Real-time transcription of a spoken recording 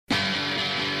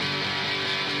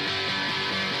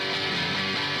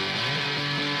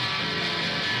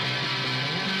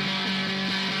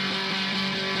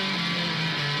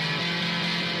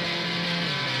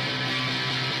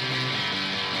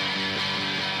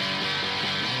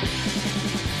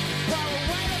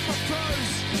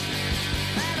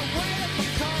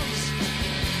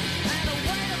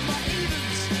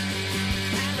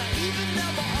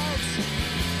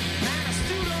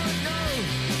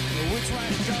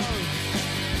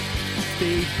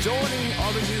The dawning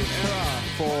of a new era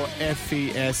for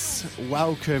FES.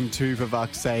 Welcome to For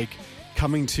Fuck's Sake,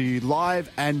 coming to you live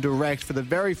and direct for the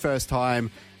very first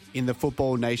time in the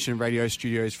Football Nation radio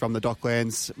studios from the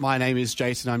Docklands. My name is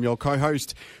Jason, I'm your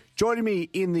co-host. Joining me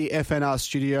in the FNR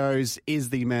studios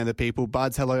is the man of the people,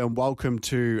 Buds. Hello and welcome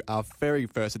to our very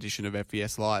first edition of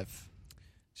FES Live.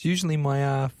 It's usually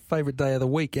my favourite day of the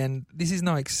week, and this is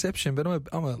no exception, but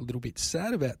I'm a little bit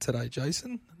sad about today,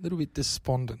 Jason. A little bit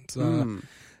despondent.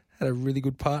 Had a really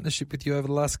good partnership with you over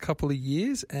the last couple of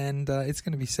years, and it's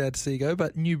going to be sad to see you go,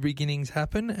 but new beginnings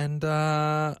happen, and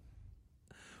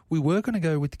we were going to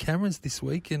go with the cameras this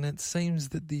week, and it seems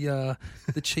that the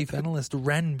chief analyst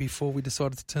ran before we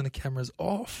decided to turn the cameras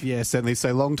off. Yeah, certainly.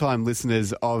 So long-time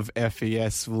listeners of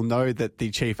FES will know that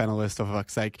the chief analyst, of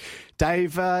fuck's sake,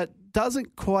 Dave,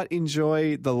 doesn't quite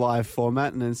enjoy the live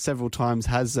format, and then several times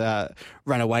has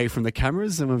run away from the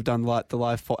cameras, and we've done like the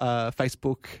live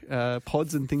Facebook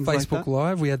pods and things like that. Facebook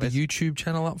Live, we had the YouTube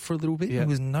channel up for a little bit. Yeah. He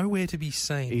was nowhere to be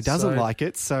seen. He doesn't like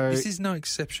it, so this is no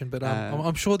exception, but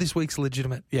I'm sure this week's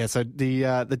legitimate. Yeah, so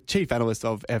the chief analyst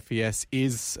of FES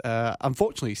is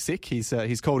unfortunately sick.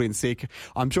 He's called in sick.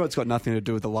 I'm sure it's got nothing to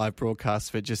do with the live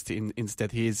broadcast, but just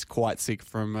instead he is quite sick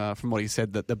from what he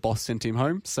said that the boss sent him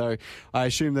home. So I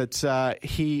assume that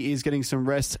he is getting some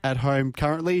rest at home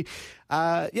currently.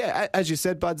 As you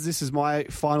said, Buds, this is my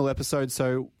final episode.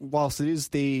 So whilst it is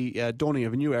the dawning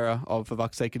of a new era of For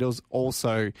Fuck's Sake, it is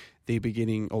also the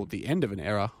beginning or the end of an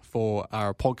era for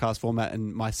our podcast format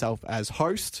and myself as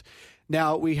host.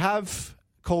 Now, we have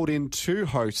called in two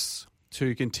hosts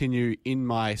to continue in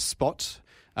my spot,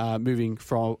 moving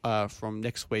from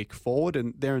next week forward,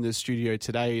 and they're in the studio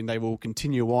today, and they will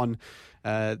continue on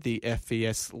the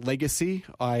FES legacy.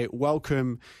 I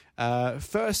welcome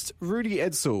first Rudy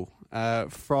Edsel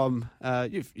from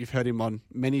you've heard him on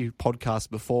many podcasts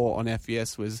before on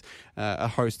FES, was a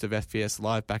host of FES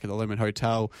Live back at the Lemon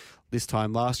Hotel this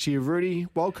time last year. Rudy,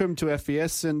 welcome to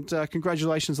FES, and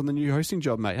congratulations on the new hosting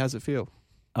job, mate. How's it feel?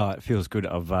 Oh, it feels good.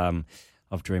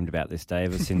 I've dreamed about this day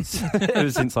ever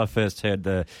since I first heard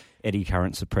the Eddie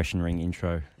Current Suppression Ring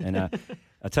intro. And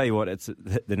I tell you what, it's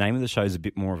the name of the show is a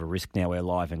bit more of a risk now. We're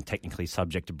live and technically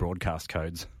subject to broadcast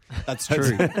codes. That's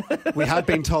true. We have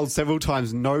been told several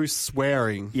times no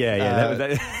swearing. Yeah.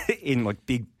 That in like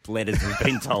big letters, we've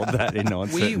been told that in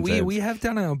uncertain terms. We have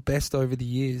done our best over the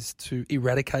years to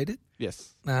eradicate it.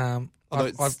 Yes. Although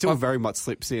it still very much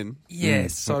slips in.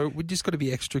 Yes, so we just got to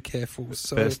be extra careful.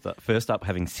 So First up,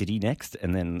 having City next,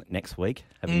 and then next week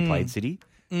having played City.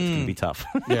 It's going to be tough.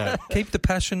 Yeah. Keep the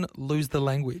passion, lose the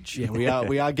language. Yeah,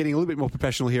 we are getting a little bit more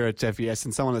professional here at FES,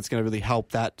 and someone that's going to really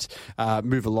help that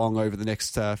move along over the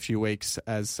next few weeks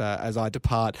as I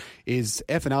depart is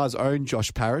FNR's own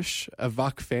Josh Parrish, a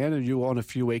VUC fan, and you were on a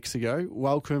few weeks ago.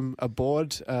 Welcome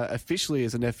aboard officially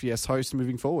as an FES host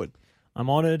moving forward. I'm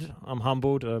honoured, I'm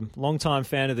humbled, a long-time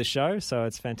fan of the show, so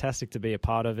it's fantastic to be a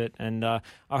part of it, and I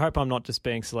hope I'm not just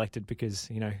being selected because,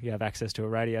 you have access to a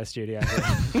radio studio.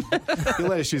 You'll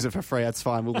let us use it for free, that's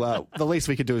fine. We'll, the least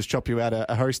we could do is chop you out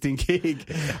a hosting gig.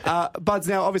 Buds,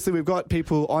 now obviously we've got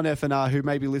people on FNR who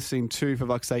may be listening to For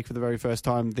Fuck's Sake for the very first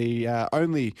time, the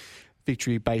only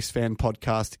Victory-based fan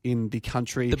podcast in the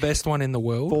country. The best one in the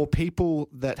world. For people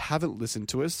that haven't listened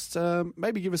to us,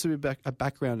 maybe give us a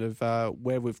background of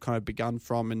where we've kind of begun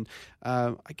from. And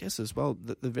I guess as well,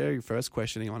 the very first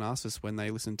question anyone asks us when they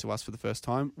listen to us for the first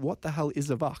time, what the hell is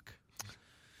a VUC?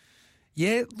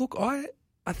 Yeah, look, I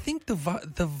think the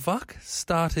VUC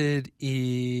started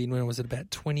in, when was it,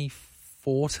 about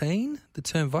 2014? The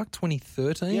term VUC,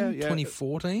 2013,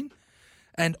 2014?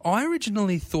 And I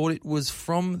originally thought it was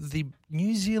from the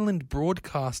New Zealand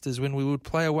broadcasters when we would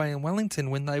play away in Wellington,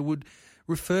 when they would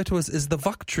refer to us as the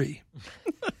Vuctree.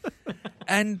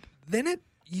 And then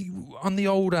on the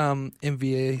old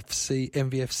MVFC.net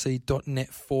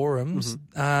forums,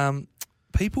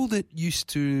 people that used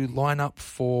to line up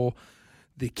for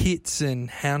the kits and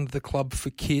hound the club for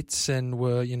kits and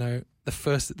were, the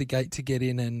first at the gate to get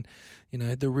in, and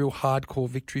the real hardcore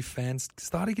Victory fans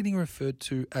started getting referred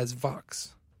to as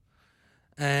VUCs.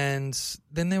 And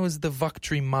then there was the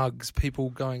Vuctree mugs, there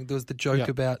was the joke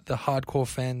about the hardcore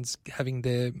fans having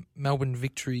their Melbourne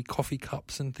Victory coffee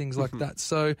cups and things like that.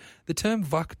 So the term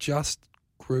VUC just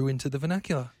grew into the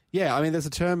vernacular. Yeah, I mean, there's a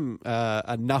term,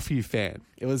 a Nuffy fan.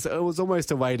 It was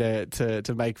almost a way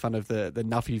to make fun of the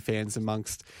Nuffy fans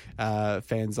amongst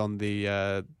fans on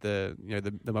the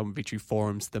Melbourne Victory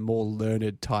forums, the more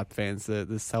learned type fans,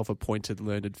 the self-appointed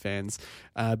learned fans.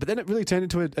 But then it really turned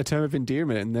into a term of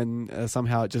endearment, and then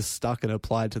somehow it just stuck and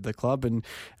applied to the club. And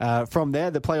from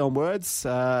there, the play on words,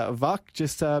 VUC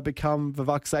just become For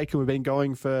Fuck's Sake, and we've been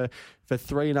going for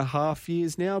for 3.5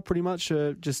 years now, pretty much,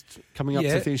 just coming up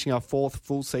to finishing our 4th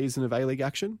full season of A-League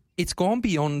action. It's gone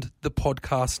beyond the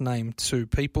podcast name too.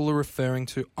 People are referring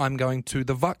to, I'm going to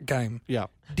the VUC game. Yeah.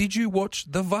 Did you watch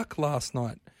the VUC last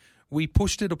night? We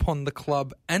pushed it upon the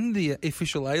club and the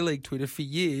official A-League Twitter for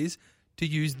years to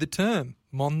use the term,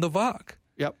 Mon the VUC.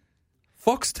 Yep.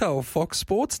 Foxtel, Fox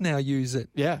Sports now use it.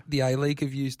 Yeah. The A-League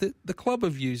have used it. The club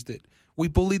have used it. We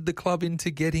bullied the club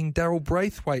into getting Daryl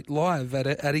Braithwaite live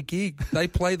at a gig. They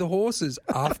play the horses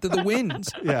after the wins.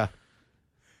 Yeah.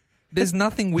 There's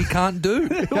nothing we can't do.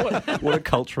 What a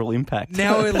cultural impact.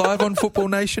 Now we're live on Football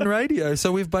Nation Radio.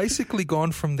 So we've basically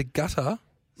gone from the gutter.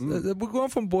 We've gone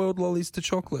from boiled lollies to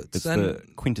chocolates. It's the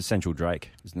quintessential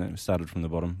Drake, isn't it? We started from the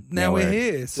bottom. Now we're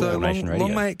here. So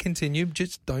long may it continue.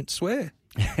 Just don't swear.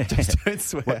 Just don't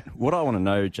swear. What I want to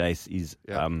know, Jace, is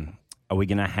are we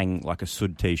going to hang like a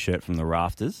Sud T-shirt from the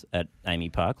rafters at Amy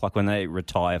Park, like when they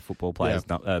retire football players,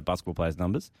 basketball players'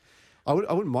 numbers? I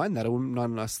wouldn't mind that. I wouldn't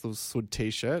mind a nice little Sud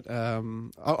T-shirt.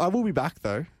 I will be back,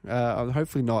 though. I'm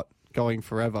hopefully not going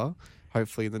forever.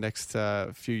 Hopefully in the next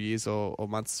few years or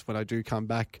months when I do come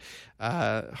back,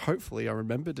 hopefully I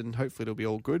remembered and hopefully it'll be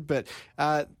all good. But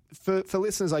for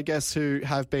listeners, I guess, who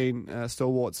have been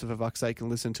stalwarts of a VUC's sake and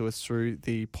listen to us through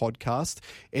the podcast,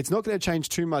 it's not going to change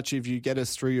too much if you get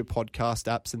us through your podcast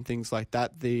apps and things like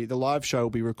that. The live show will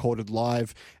be recorded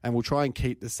live and we'll try and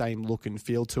keep the same look and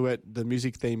feel to it. The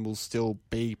music theme will still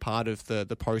be part of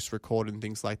the post-record and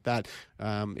things like that.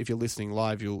 If you're listening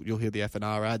live, you'll hear the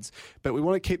FNR ads. But we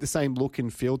want to keep the same look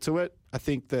and feel to it. I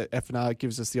think that FNR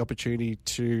gives us the opportunity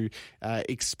to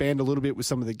expand a little bit with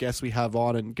some of the guests we have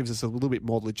on and gives us a little bit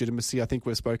more legitimacy. I think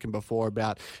we've spoken before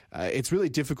about it's really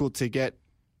difficult to get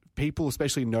people,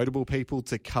 especially notable people,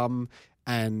 to come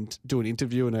and do an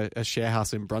interview in a share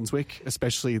house in Brunswick,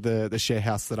 especially the share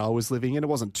house that I was living in. It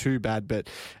wasn't too bad, but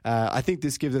I think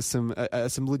this gives us some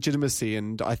legitimacy,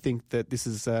 and I think that this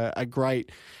is a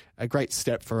great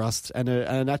step for us and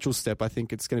a natural step. I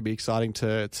think it's going to be exciting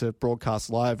to broadcast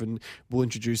live, and we'll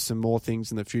introduce some more things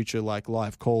in the future like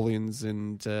live call-ins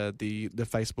and the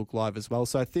Facebook Live as well.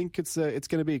 So I think it's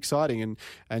going to be exciting,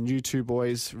 and you two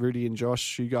boys, Rudy and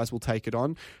Josh, you guys will take it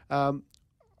on.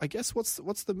 I guess what's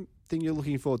the thing you're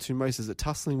looking forward to most? Is it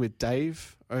tussling with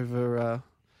Dave over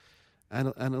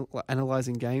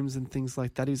analysing games and things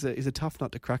like that? Is a tough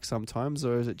nut to crack sometimes,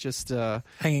 or is it just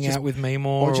hanging out with me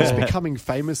more, or just becoming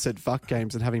famous at VUC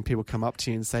games and having people come up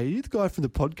to you and say, "Are you the guy from the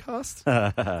podcast?"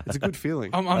 It's a good feeling.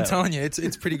 I'm telling you,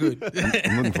 it's pretty good.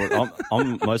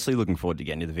 I'm mostly looking forward to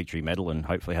getting to the victory medal and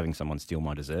hopefully having someone steal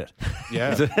my dessert.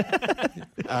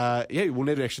 Yeah, we'll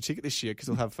need an extra ticket this year because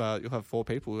you'll have 4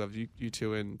 people. You'll have you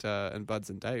two and Buds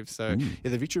and Dave. So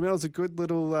the victory medal is a good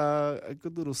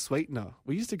little sweetener.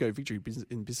 We used to go victory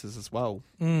in business as well.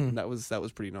 And that was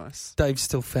pretty nice. Dave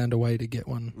still found a way to get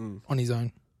one on his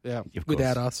own. Yeah,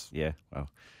 without us. Yeah, well.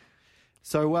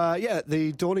 So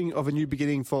the dawning of a new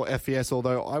beginning for FES.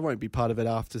 Although I won't be part of it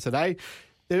after today.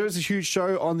 There is a huge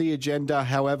show on the agenda.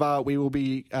 However, we will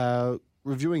be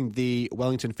reviewing the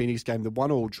Wellington Phoenix game, the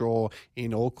 1-1 draw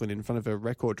in Auckland in front of a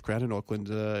record crowd in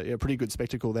Auckland. A pretty good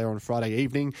spectacle there on Friday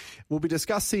evening. We'll be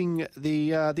discussing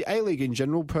the A-League in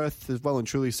general. Perth has well and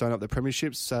truly sewn up the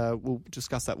premierships. We'll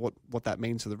discuss what that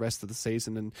means for the rest of the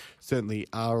season and certainly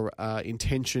our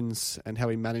intentions and how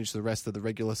we manage the rest of the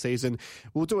regular season.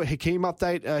 We'll do a Hakeem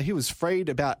update. He was freed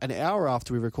about an hour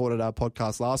after we recorded our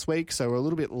podcast last week, so we're a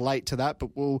little bit late to that,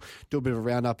 but we'll do a bit of a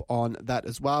roundup on that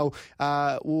as well.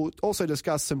 We'll also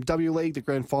discuss some W League, the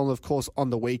grand final, of course,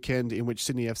 on the weekend in which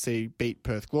Sydney FC beat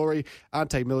Perth Glory.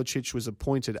 Ante Milicic was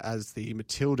appointed as the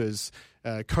Matildas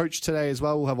coach today as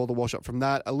well. We'll have all the wash up from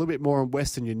that. A little bit more on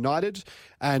Western United,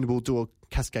 and we'll do a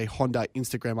Cascade Honda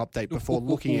Instagram update before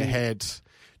looking ahead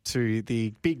to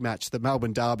the big match, the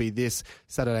Melbourne Derby, this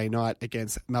Saturday night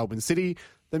against Melbourne City.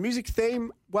 The music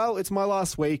theme, well, it's my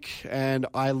last week, and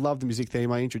I love the music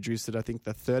theme. I introduced it, I think,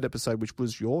 the 3rd episode, which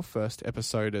was your first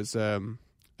episode as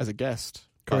a guest.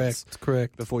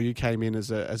 Correct. Before you came in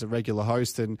as a regular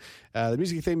host, and the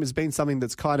music theme has been something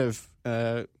that's kind of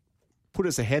put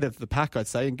us ahead of the pack, I'd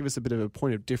say, and give us a bit of a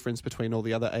point of difference between all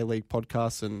the other A-League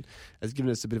podcasts, and has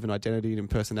given us a bit of an identity and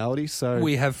personality. So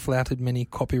we have flouted many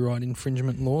copyright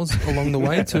infringement laws along the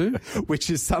way too, which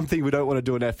is something we don't want to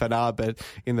do in FNR, but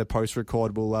in the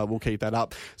post-record we'll keep that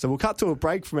up. So we'll cut to a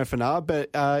break from FNR,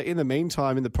 but in the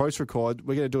meantime, in the post-record,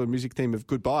 we're going to do a music theme of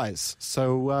goodbyes.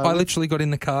 So I literally got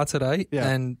in the car today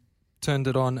and turned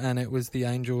it on, and it was the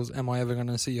Angels, Am I Ever Going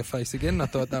to See Your Face Again? I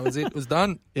thought that was it. It was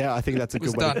done. Yeah, I think that's a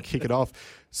good way to kick it off.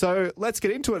 So let's get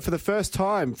into it for the first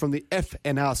time from the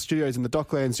FNR studios in the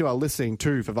Docklands. You are listening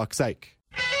to For VUC's Sake.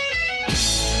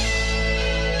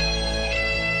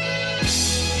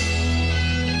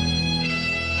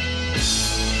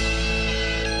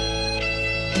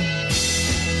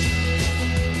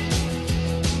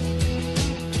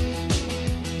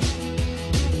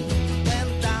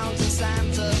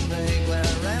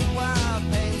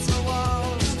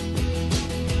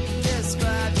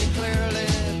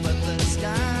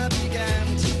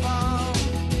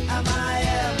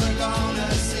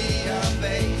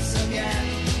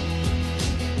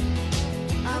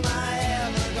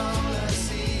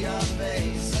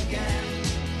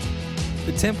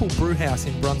 The Temple Brewhouse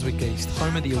in Brunswick East,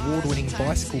 home of the award-winning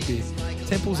bicycle beer.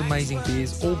 Temple's amazing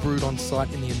beers, all brewed on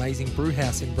site in the amazing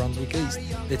Brewhouse in Brunswick East.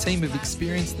 Their team of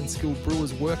experienced and skilled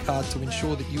brewers work hard to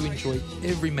ensure that you enjoy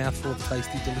every mouthful of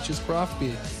tasty, delicious craft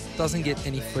beer. Doesn't get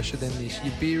any fresher than this.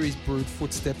 Your beer is brewed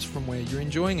footsteps from where you're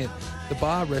enjoying it. The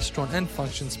bar, restaurant and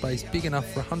function space, big enough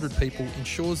for 100 people,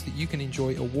 ensures that you can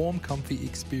enjoy a warm, comfy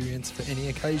experience for any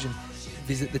occasion.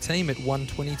 Visit the team at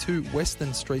 122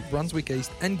 Western Street, Brunswick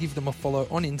East, and give them a follow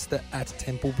on Insta at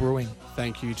Temple Brewing.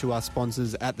 Thank you to our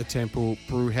sponsors at the Temple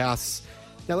Brewhouse.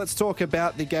 Now let's talk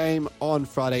about the game on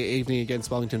Friday evening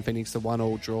against Wellington Phoenix, the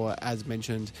 1-1 draw, as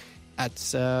mentioned,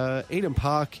 at Eden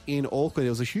Park in Auckland.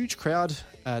 It was a huge crowd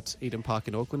at Eden Park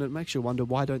in Auckland. It makes you wonder,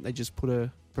 why don't they just put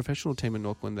a professional team in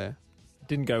Auckland there?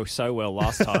 Didn't go so well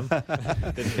last time,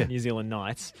 the New Zealand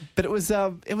Knights. But it was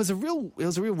a real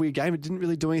weird game. It didn't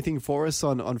really do anything for us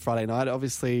on Friday night.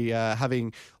 Obviously,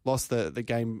 having lost the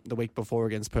game the week before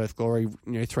against Perth Glory,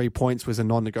 3 points was a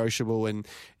non-negotiable. And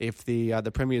if the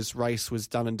Premier's race was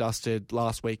done and dusted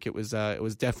last week, it was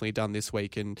definitely done this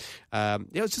week. And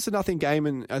it was just a nothing game.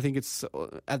 And I think it's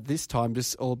at this time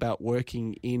just all about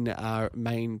working in our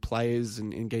main players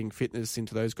and getting fitness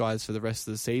into those guys for the rest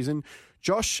of the season.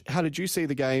 Josh, how did you see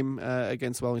the game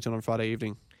against Wellington on Friday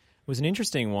evening? It was an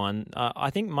interesting one.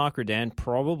 I think Mark Redan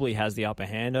probably has the upper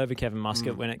hand over Kevin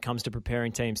Muscat when it comes to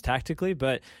preparing teams tactically,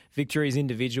 but Victory's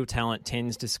individual talent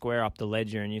tends to square up the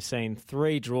ledger, and you've seen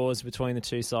 3 draws between the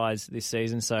two sides this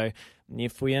season. So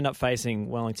if we end up facing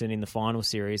Wellington in the final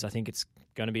series, I think it's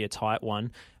going to be a tight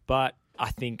one. But I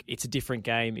think it's a different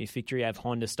game if Victory have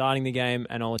Honda starting the game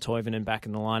and Ola Toivonen back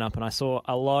in the lineup. And I saw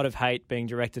a lot of hate being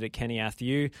directed at Kenny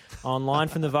Athiu online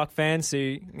from the VUC fans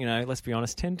who, let's be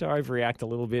honest, tend to overreact a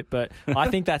little bit. But I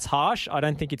think that's harsh. I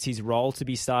don't think it's his role to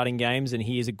be starting games, and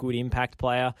he is a good impact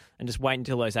player. And just wait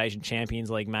until those Asian Champions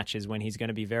League matches when he's going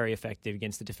to be very effective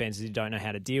against the defences who don't know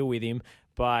how to deal with him.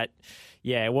 But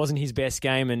yeah, it wasn't his best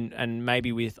game, and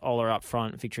maybe with Ola up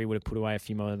front, Victory would have put away a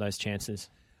few more of those chances.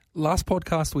 Last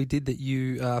podcast we did that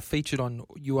you featured on,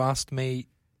 you asked me,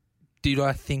 did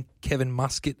I think Kevin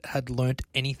Muscat had learnt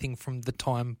anything from the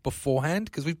time beforehand?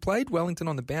 Because we played Wellington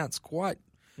on the bounce quite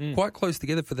close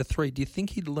together for the 3. Do you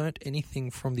think he'd learnt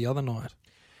anything from the other night?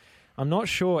 I'm not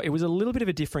sure. It was a little bit of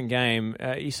a different game.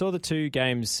 You saw the 2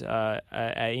 games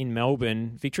in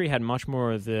Melbourne. Victory had much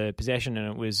more of the possession, and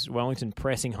it was Wellington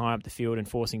pressing high up the field and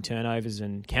forcing turnovers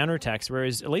and counterattacks.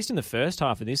 Whereas, at least in the first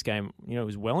half of this game, it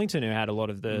was Wellington who had a lot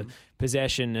of the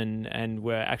possession and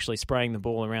were actually spraying the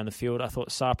ball around the field. I thought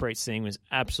Sarpreet Singh was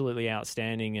absolutely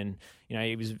outstanding, and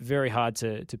it was very hard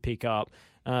to pick up.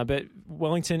 But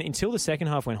Wellington, until the second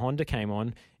half when Honda came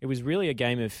on, it was really a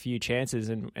game of few chances.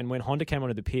 And when Honda came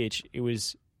onto the pitch, it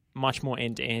was much more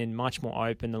end-to-end, much more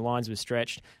open. The lines were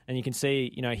stretched. And you can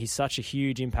see, he's such a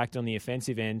huge impact on the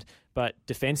offensive end. But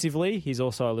defensively, he's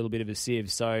also a little bit of a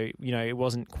sieve. So, it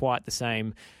wasn't quite the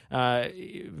same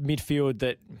midfield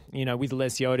that, with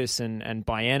Lesiotis and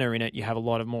Baiana in it, you have a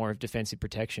lot more of defensive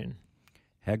protection.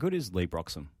 How good is Lee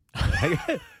Broxham?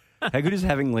 How good is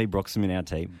having Lee Broxham in our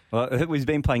team? Well, he's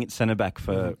been playing at centre-back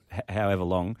for however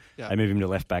long. Yeah. They move him to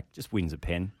left-back, just wins a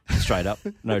pen, straight up,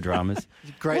 no dramas.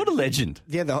 Great. What a legend.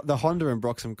 Yeah, the Honda and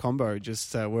Broxham combo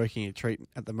just working a treat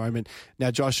at the moment.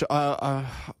 Now, Josh,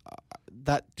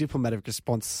 that diplomatic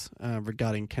response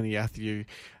regarding Kenny Athiu,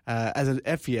 as an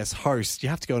FES host, you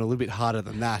have to go in a little bit harder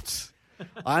than that.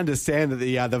 I understand that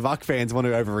the VUC fans want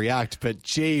to overreact, but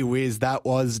gee whiz, that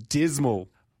was dismal.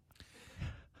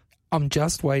 I'm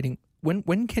just waiting.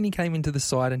 When Kenny came into the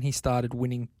side and he started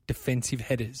winning defensive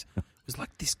headers, it was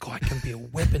like, this guy can be a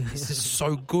weapon. This is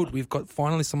so good. We've got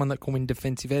finally someone that can win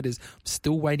defensive headers. I'm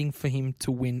still waiting for him to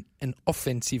win an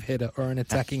offensive header or an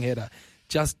attacking header.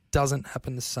 Just doesn't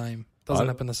happen the same.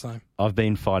 I've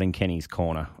been fighting Kenny's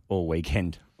corner all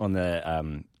weekend on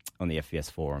the FES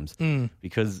forums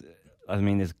because,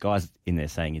 there's guys in there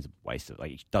saying he's a waste of,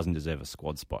 he doesn't deserve a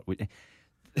squad spot.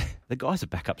 The guy's a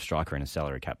backup striker in a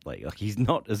salary cap league. He's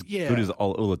not as good as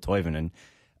Ola Toivonen.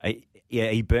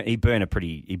 He burn a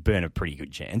pretty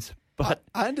good chance. But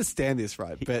I understand this,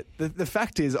 right? But the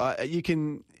fact is, you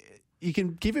can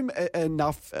give him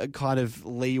enough kind of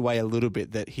leeway a little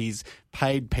bit that he's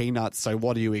paid peanuts. So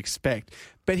what do you expect?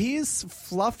 But he is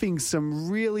fluffing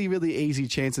some really, really easy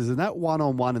chances, and that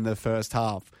 1-on-1 in the first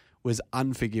half was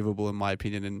unforgivable in my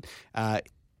opinion. And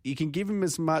you can give him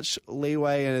as much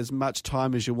leeway and as much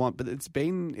time as you want, but it's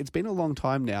been a long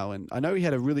time now. And I know he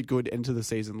had a really good end to the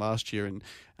season last year and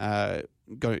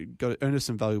earned us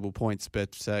some valuable points,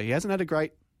 but he hasn't had a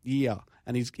great year.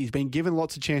 And he's been given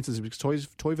lots of chances because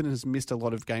Toivonen has missed a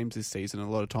lot of games this season and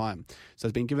a lot of time. So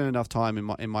he's been given enough time,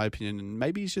 in my opinion, and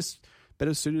maybe he's just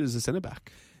better suited as a centre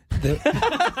back.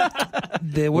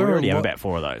 There We were already a have lot, about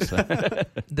 4 of those. So.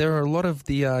 there are a lot of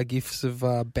the gifs of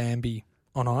Bambi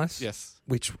on ice, Yes.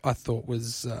 which I thought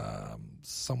was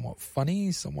somewhat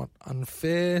funny, somewhat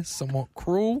unfair, somewhat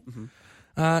cruel.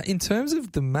 In terms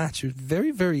of the match, it was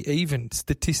very, very even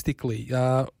statistically.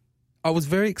 I was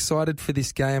very excited for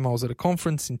this game. I was at a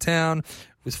conference in town.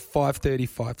 It was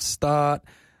 5:35 start.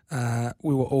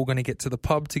 We were all going to get to the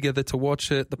pub together to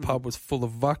watch it. The pub was full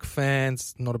of VUC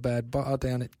fans, not a bad bar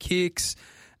down at Kicks.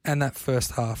 And that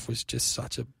first half was just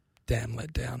such a damn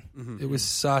letdown. It was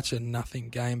such a nothing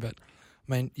game. But,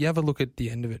 I mean, you have a look at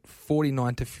the end of it.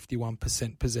 49 to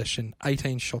 51% possession,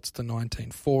 18 shots to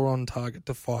 19, 4 on target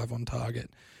to 5 on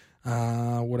target.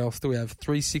 What else do we have?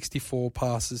 364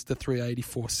 passes to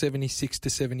 384, 76 to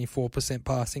 74%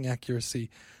 passing accuracy,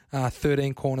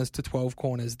 13 corners to 12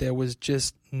 corners. There was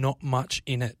just not much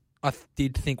in it. I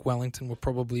did think Wellington were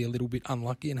probably a little bit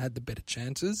unlucky and had the better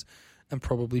chances and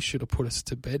probably should have put us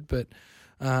to bed. But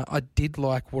I did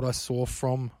like what I saw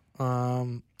from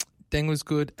Deng was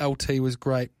good, LT was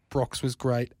great, Brox was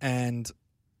great, and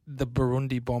the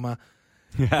Burundi bomber.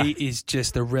 He is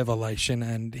just a revelation,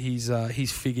 and he's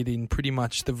figured in pretty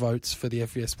much the votes for the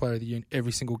FVS Player of the Year in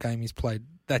every single game he's played.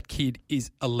 That kid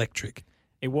is electric.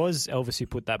 It was Elvis who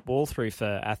put that ball through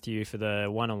for Athieu for the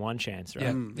one-on-one chance,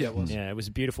 right? Yeah, it was. Yeah, it was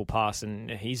a beautiful pass, and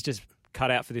he's just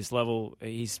cut out for this level.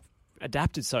 He's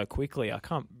adapted so quickly. I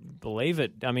can't believe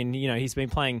it. I mean, you know, he's been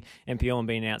playing NPL and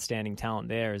being an outstanding talent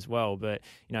there as well. But,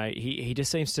 you know, he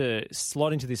just seems to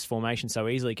slot into this formation so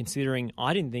easily, considering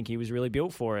I didn't think he was really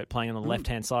built for it, playing on the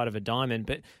left-hand side of a diamond.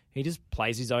 But he just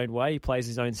plays his own way, he plays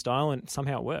his own style, and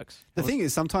somehow it works. The thing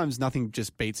is, sometimes nothing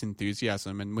just beats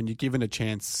enthusiasm. And when you're given a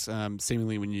chance,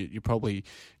 seemingly when you're probably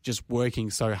just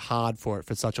working so hard for it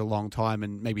for such a long time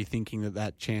and maybe thinking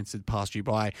that chance had passed you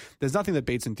by, there's nothing that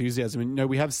beats enthusiasm. And, you know,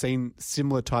 we have seen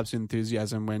similar types of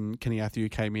enthusiasm when Kenny Athieu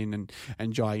came in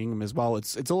and Jai Ingham as well.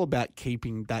 It's all about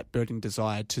keeping that burning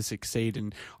desire to succeed.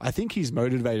 And I think he's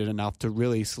motivated enough to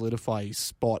really solidify his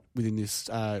spot within this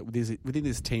within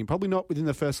this team. Probably not within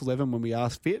the first 11 when we are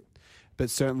fit, but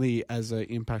certainly as an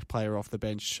impact player off the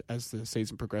bench as the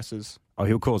season progresses. Oh,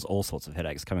 he'll cause all sorts of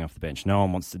headaches coming off the bench. No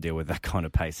one wants to deal with that kind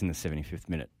of pace in the 75th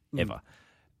minute, ever.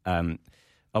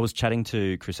 I was chatting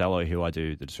to Chris Allo, who I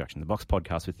do the Distraction in the Box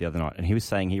podcast with the other night, and he was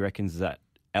saying he reckons that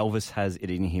Elvis has it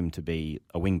in him to be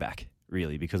a wing-back,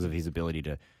 really, because of his ability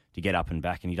to get up and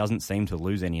back, and he doesn't seem to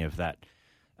lose any of that.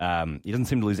 He doesn't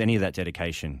seem to lose any of that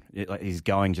dedication. He's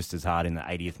going just as hard in the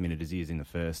 80th minute as he is in the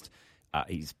first.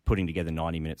 He's putting together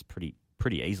 90 minutes pretty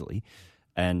easily,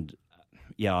 and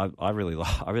I really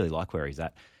like where he's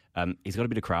at. He's got a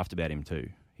bit of craft about him too.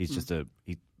 He's just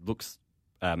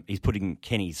he's putting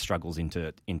Kenny's struggles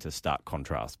into stark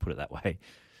contrast. Put it that way.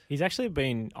 He's actually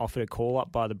been offered a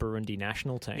call-up by the Burundi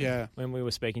national team. Yeah. When we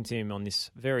were speaking to him on this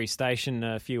very station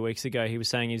a few weeks ago, he was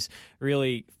saying he's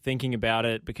really thinking about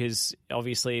it because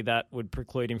obviously that would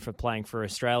preclude him from playing for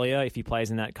Australia if he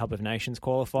plays in that Cup of Nations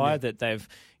qualifier that they've,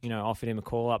 you know, offered him a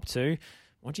call-up to.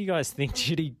 What do you guys think?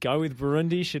 Should he go with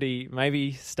Burundi? Should he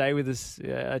maybe stay with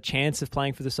a chance of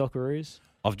playing for the Socceroos?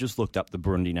 I've just looked up the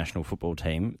Burundi national football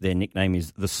team. Their nickname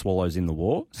is the Swallows in the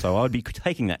War, so I'd be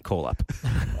taking that call up.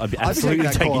 I'd be absolutely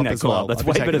taking that call up. That's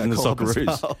way better than the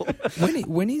Socceroos.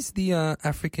 When is the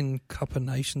African Cup of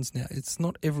Nations now? It's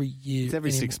not every year. It's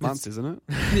every 6 months, isn't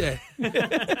it?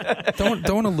 Yeah. don't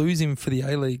want to lose him for the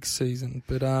A-League season,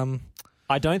 but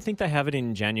I don't think they have it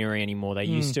in January anymore. They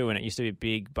used to, and it used to be a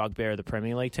big bugbear of the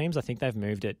Premier League teams. I think they've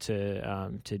moved it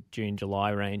to June,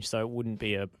 July range, so it wouldn't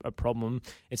be a problem.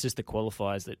 It's just the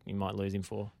qualifiers that you might lose him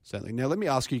for. Certainly. Now, let me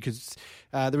ask you, because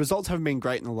the results haven't been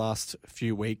great in the last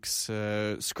few weeks.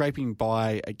 Scraping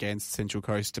by against Central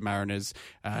Coast Mariners,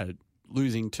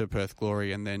 losing to Perth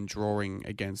Glory, and then drawing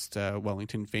against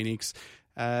Wellington Phoenix.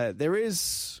 There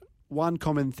is one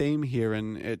common theme here,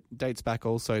 and it dates back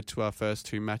also to our first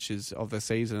 2 matches of the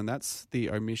season, and that's the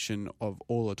omission of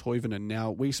Ola Toivonen. Now,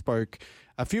 we spoke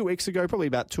a few weeks ago, probably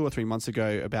about 2 or 3 months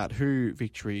ago, about who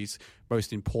Victory's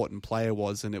most important player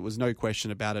was, and it was no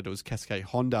question about it. It was Keisuke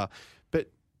Honda. But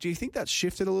do you think that's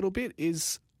shifted a little bit?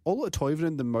 Is Ola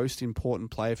Toivonen the most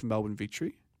important player for Melbourne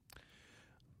Victory?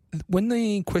 When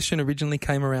the question originally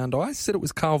came around, I said it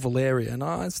was Carl Valeria, and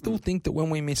I still think that when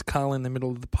we miss Carl in the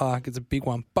middle of the park, it's a big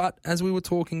one. But as we were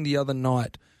talking the other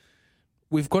night,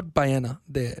 we've got Baena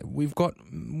there. We've got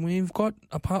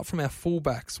apart from our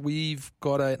fullbacks, we've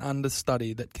got an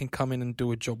understudy that can come in and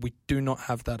do a job. We do not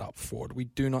have that up forward. We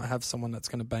do not have someone that's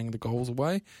going to bang the goals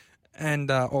away.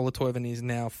 And Ola Toivonen is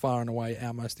now far and away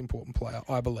our most important player,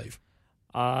 I believe.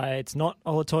 It's not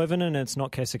Ola Toivonen and it's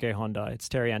not Keisuke Honda. It's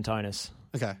Terry Antonis.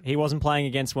 Okay. He wasn't playing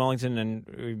against Wellington and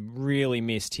really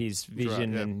missed his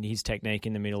vision right, yeah. and his technique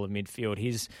in the middle of midfield.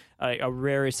 He's a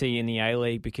rarity in the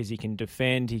A-League because he can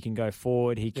defend, he can go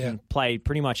forward, he can play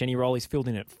pretty much any role. He's filled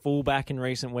in at fullback in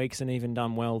recent weeks and even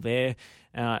done well there.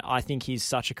 I think he's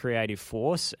such a creative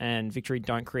force, and Victory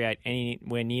don't create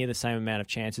anywhere near the same amount of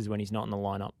chances when he's not in the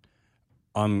lineup.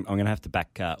 I'm going to have to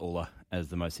back Ulla as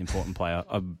the most important player.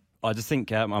 I just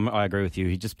think I agree with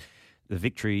you. The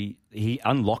Victory, he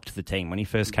unlocked the team when he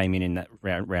first came in that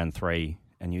round 3,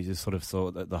 and you just sort of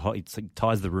saw that it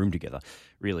ties the room together.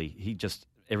 Really,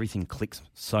 everything clicks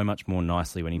so much more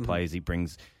nicely when he plays. He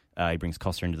brings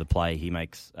Costa into the play. He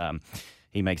makes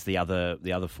the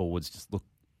other forwards just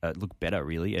look better,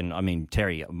 really. And I mean,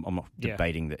 Terry, I'm not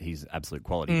debating that he's absolute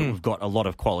quality, but we've got a lot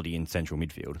of quality in central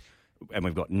midfield. And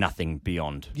we've got nothing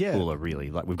beyond Ulla,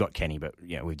 really. Like, we've got Kenny, but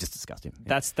we've just discussed him.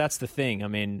 That's the thing. I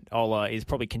mean, Ulla is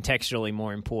probably contextually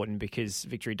more important because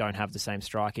Victory don't have the same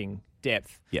striking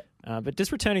depth. Yeah. But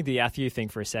just returning to the Athieu thing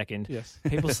for a second. Yes.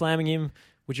 People slamming him.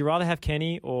 Would you rather have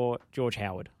Kenny or George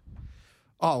Howard?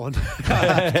 Oh,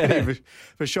 Kenny,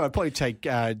 for sure. I'd probably take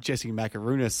Jesse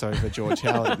Macaronis over George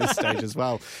Howard at this stage as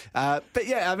well. But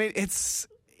yeah, I mean,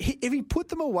 if he put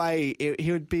them away,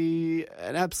 he would be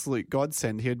an absolute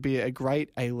godsend. He would be a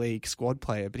great A-League squad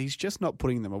player, but he's just not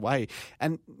putting them away.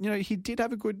 And, he did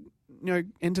have a good,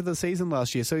 end of the season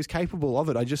last year, so he's capable of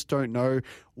it. I just don't know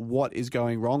what is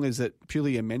going wrong. Is it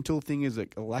purely a mental thing? Is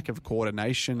it a lack of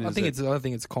coordination? I think it's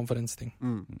a confidence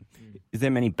thing. Is there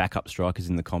many backup strikers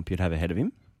in the comp you'd have ahead of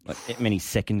him? Like many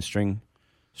second-string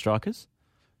strikers?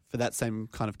 For that same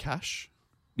kind of cash?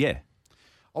 Yeah.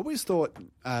 I always thought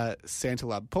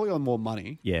Santalab, probably on more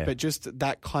money, but just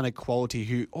that kind of quality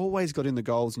who always got in the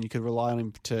goals and you could rely on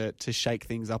him to shake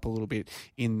things up a little bit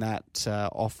in that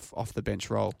off the bench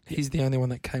role. He's the only one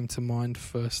that came to mind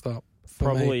first up.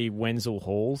 Probably Wenzel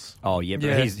Halls. Oh, yeah,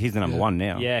 but he's the number one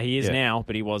now. Yeah, he is now,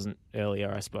 but he wasn't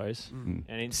earlier, I suppose. And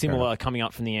it's similar coming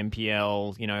up from the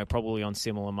NPL, probably on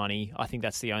similar money. I think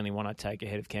that's the only one I'd take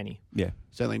ahead of Kenny. Yeah.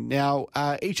 Certainly. Now,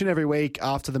 each and every week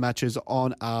after the matches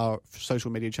on our social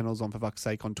media channels on For Fuck's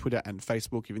Sake on Twitter and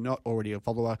Facebook, if you're not already a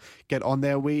follower, get on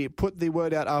there. We put the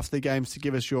word out after the games to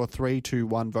give us your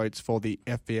 3-2-1 votes for the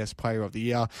FBS Player of the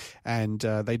Year. And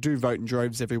they do vote in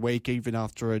droves every week, even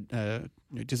after a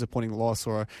disappointing loss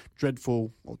or a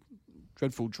dreadful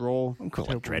draw. I'm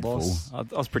calling it dreadful. Loss. I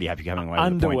was pretty happy coming away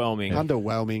Underwhelming. with the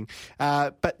point.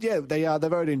 Underwhelming. But yeah, they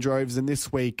vote in droves, and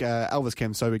this week Elvis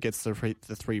Kamsoba gets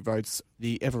the 3 votes.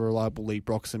 The ever-reliable Lee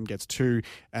Broxham gets 2,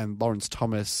 and Lawrence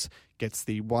Thomas gets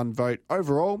the 1 vote.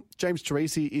 Overall, James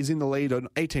Teresi is in the lead on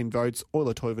 18 votes,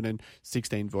 Euler Toivonen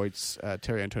 16 votes,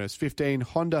 Terry Antonis 15,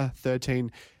 Honda 13,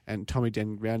 and Tommy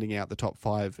Den rounding out the top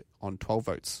 5 on 12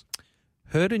 votes.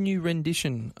 Heard a new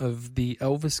rendition of the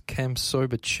Elvis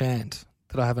Kamsoba chant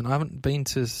that I haven't been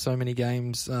to so many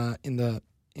games in the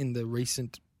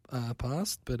recent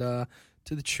past, but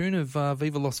to the tune of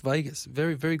Viva Las Vegas.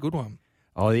 Very, very good one.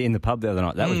 Oh, in the pub the other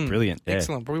night. That was brilliant. Yeah.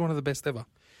 Excellent. Probably one of the best ever.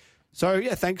 So,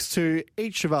 yeah, thanks to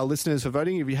each of our listeners for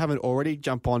voting. If you haven't already,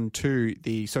 jump on to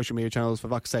the social media channels For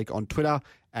Fuck's Sake on Twitter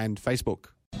and Facebook.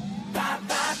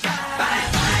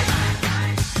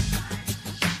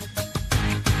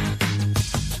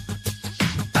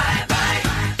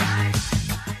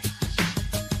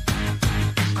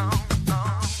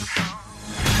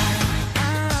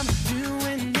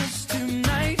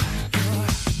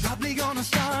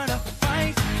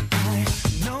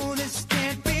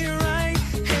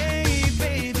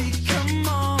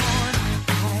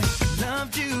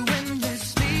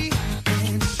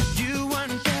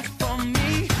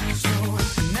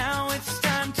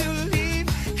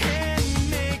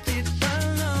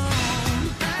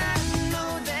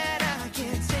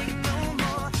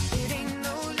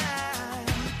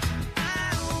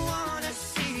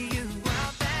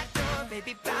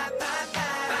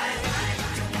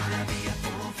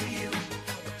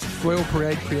 Royal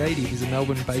Parade Creative is a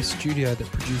Melbourne-based studio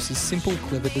that produces simple,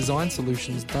 clever design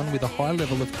solutions done with a high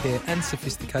level of care and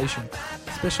sophistication,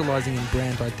 specialising in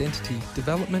brand identity,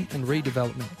 development and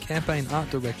redevelopment, campaign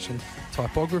art direction,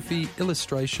 typography,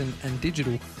 illustration and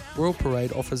digital. Royal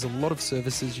Parade offers a lot of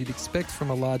services you'd expect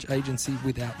from a large agency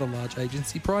without the large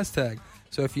agency price tag.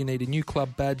 So if you need a new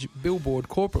club badge, billboard,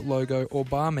 corporate logo or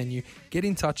bar menu, get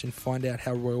in touch and find out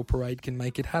how Royal Parade can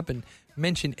make it happen.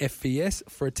 Mention FVS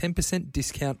for a 10%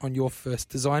 discount on your first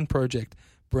design project.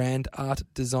 Brand, art,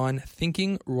 design,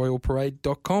 thinking,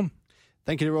 royalparade.com.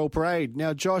 Thank you to Royal Parade.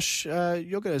 Now, Josh,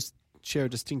 you're going to share a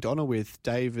distinct honour with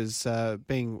Dave as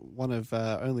being one of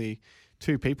only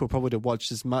 2 people probably to watch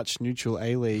as much neutral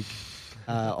A-League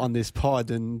on this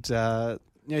pod. And,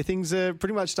 things are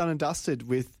pretty much done and dusted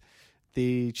with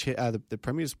the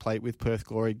Premier's Plate with Perth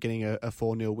Glory getting a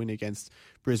 4-0 win against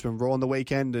Brisbane Roar on the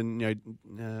weekend, and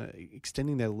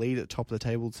extending their lead at the top of the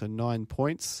table to 9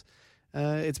 points.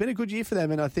 It's been a good year for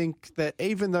them, and I think that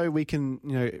even though we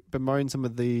can bemoan some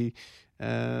of the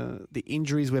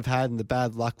injuries we've had and the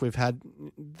bad luck we've had,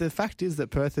 the fact is that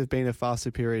Perth have been a far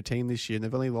superior team this year, and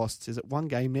they've only lost, is it one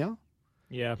game now?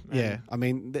 Yeah. Yeah. I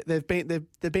mean, they've been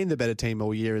the better team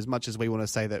all year. As much as we want to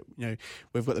say that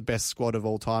we've got the best squad of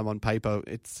all time on paper,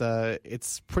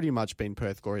 it's pretty much been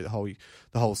Perth Glory the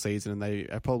whole season, and they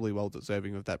are probably well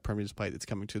deserving of that Premier's Plate that's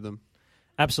coming to them.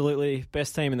 Absolutely.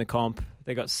 Best team in the comp.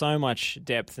 They've got so much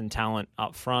depth and talent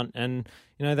up front. And,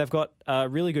 they've got a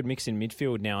really good mix in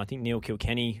midfield now. I think Neil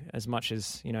Kilkenny, as much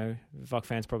as, VUC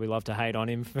fans probably love to hate on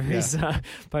him for his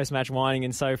post-match whining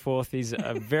and so forth, he's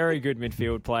a very good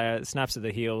midfield player, snaps at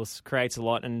the heels, creates a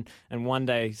lot. And one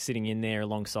day sitting in there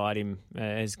alongside him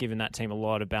has given that team a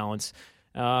lot of balance.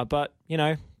 But,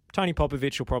 Tony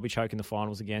Popovich will probably choke in the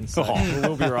finals again, so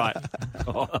we'll be right.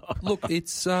 Look,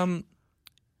 it's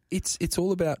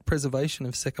all about preservation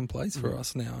of second place for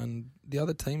us now, and the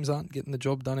other teams aren't getting the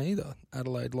job done either.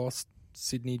 Adelaide lost,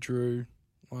 Sydney drew,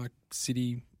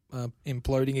 City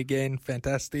imploding again,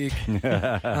 fantastic.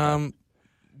 I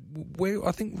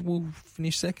think we'll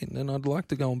finish second, and I'd like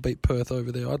to go and beat Perth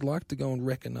over there. I'd like to go and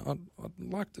reckon. I'd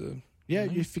like to. Yeah,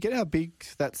 you forget how big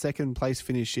that second place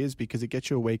finish is, because it gets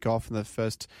you a week off in the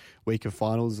first week of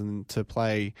finals, and to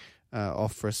play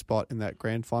off for a spot in that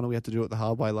grand final. We had to do it the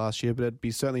hard way last year, but it'd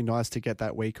be certainly nice to get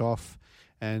that week off.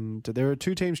 And there are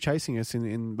two teams chasing us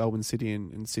in Melbourne City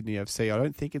and Sydney FC. I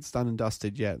don't think it's done and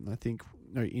dusted yet, and I think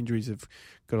injuries have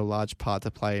got a large part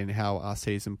to play in how our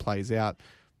season plays out.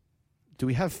 Do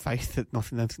we have faith that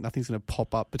nothing's going to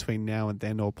pop up between now and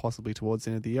then, or possibly towards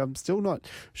the end of the year? I'm still not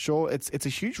sure. It's a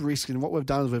huge risk, and what we've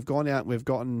done is we've gone out and we've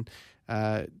gotten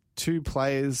two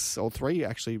players, or three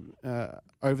actually,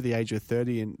 over the age of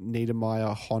 30, in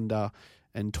Niedermeyer, Honda,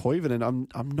 and Toivonen,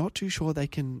 and I'm not too sure they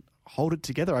can hold it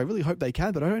together. I really hope they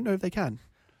can, but I don't know if they can.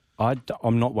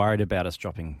 I'm not worried about us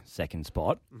dropping second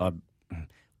spot.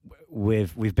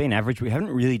 We've been average. We haven't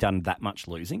really done that much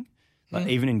losing.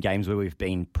 Even in games where we've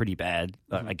been pretty bad,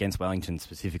 against Wellington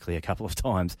specifically a couple of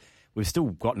times, we've still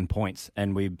gotten points,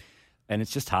 and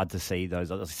it's just hard to see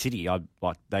those. City,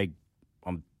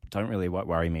 don't really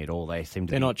worry me at all. They seem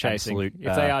to. They're be not chasing. Absolute,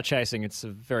 if they are chasing, it's a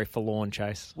very forlorn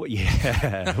chase. Well,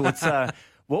 yeah.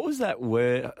 What was that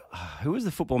word? Who was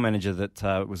the football manager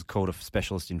that was called a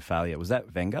specialist in failure? Was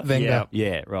that Wenger? Wenger.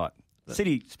 Yeah, right.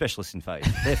 City specialist in failure.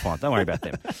 They're fine. Don't worry about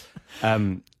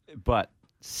them. But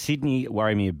Sydney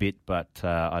worry me a bit. But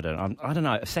I don't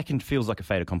know. A second feels like a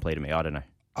fait accompli to me. I don't know.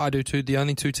 I do too. The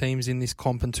only two teams in this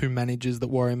comp and two managers that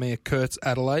worry me are Kurtz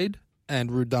Adelaide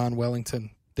and Rudan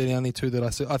Wellington. They're the only two that I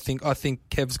see. I think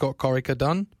Kev's got Corica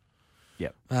done.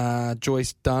 Yep.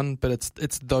 Joyce done, but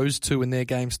it's those two and their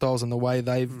game styles and the way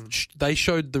they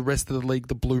showed the rest of the league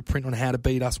the blueprint on how to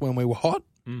beat us when we were hot.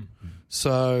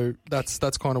 So that's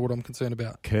kind of what I'm concerned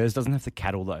about. Kurz doesn't have the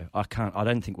cattle though. I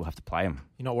don't think we'll have to play him.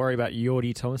 You're not worried about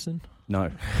Jordy Thomason? No,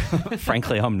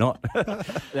 frankly, I'm not.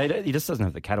 He just doesn't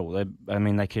have the cattle.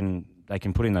 They can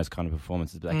put in those kind of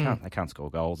performances, but they can't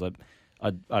score goals. I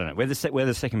don't know. We're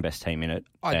the second best team in it.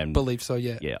 I believe so.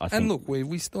 Yeah. Yeah. And look,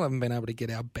 we still haven't been able to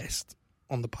get our best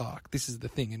on the park. This is the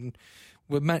thing,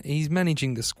 and he's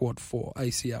managing the squad for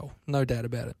ACL, no doubt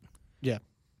about it. Yeah.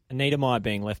 Niedermeyer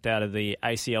being left out of the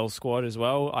ACL squad as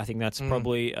well, I think that's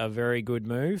probably a very good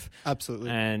move. Absolutely.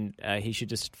 And he should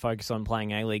just focus on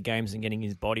playing A-League games and getting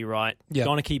his body right. Yep.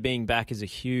 Donachie being back is a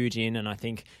huge in, and I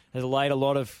think has allayed a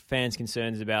lot of fans'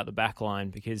 concerns about the back line,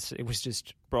 because it was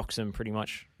just Broxham pretty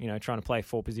much, trying to play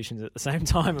four positions at the same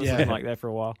time. It was been like that for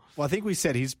a while. Well, I think we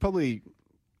said he's probably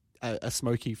a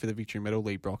smoky for the Victory Medal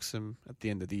League, Broxham, at the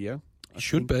end of the year.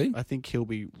 I think he'll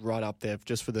be right up there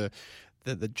just for the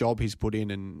job he's put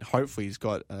in, and hopefully he's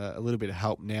got a little bit of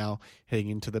help now heading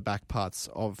into the back parts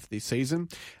of the season.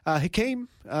 Hakeem,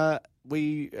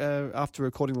 we after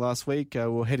recording last week,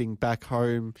 we're heading back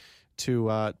home to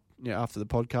after the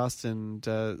podcast and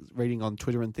reading on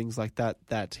Twitter and things like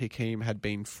that Hakeem had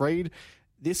been freed.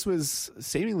 This was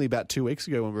seemingly about 2 weeks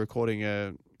ago when we were recording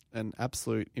an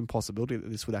absolute impossibility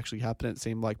that this would actually happen. It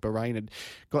seemed like Bahrain had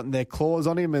gotten their claws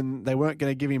on him and they weren't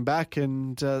going to give him back,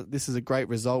 and this is a great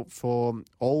result for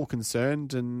all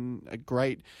concerned, and a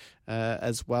great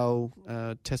as well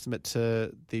testament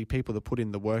to the people that put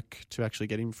in the work to actually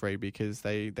get him free, because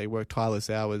they worked tireless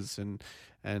hours and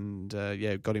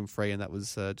got him free, and that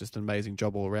was just an amazing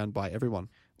job all around by everyone.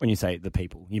 When you say the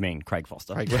people, you mean Craig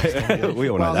Foster. Craig Foster, yeah.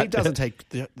 We all know Well, that. he doesn't take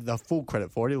the full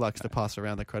credit for it. He likes to pass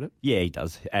around the credit. Yeah, he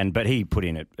does. But he put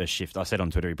in a shift. I said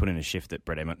on Twitter, he put in a shift that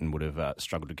Brett Edmonton would have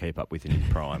struggled to keep up with in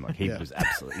his prime. Like he was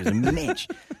a mensch,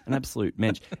 an absolute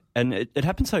mensch. And it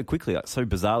happened so quickly, like so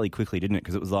bizarrely quickly, didn't it?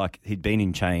 Because it was like he'd been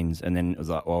in chains, and then it was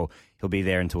like, well, he'll be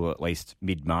there until at least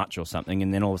mid-March or something,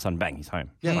 and then all of a sudden, bang, he's home.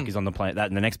 Yeah, like he's on the plane.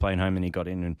 And the next plane home, and he got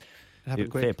in and.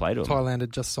 Fair play to him. Thailand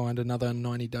had just signed another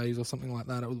 90 days or something like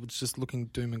that. It was just looking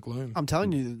doom and gloom. I'm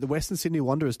telling you, the Western Sydney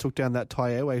Wanderers took down that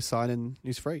Thai Airways sign and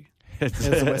he's free. There's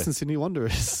the Western Sydney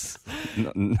Wanderers.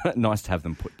 Nice to have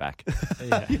them put back.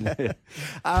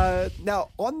 Now,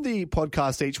 on the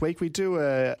podcast each week, we do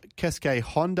a Cascade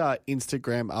Honda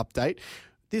Instagram update.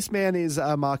 This man is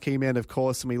a marquee man, of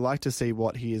course, and we like to see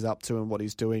what he is up to and what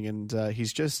he's doing. And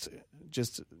he's just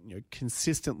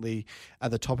consistently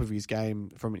at the top of his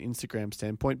game from an Instagram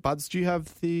standpoint. Buds, do you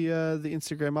have the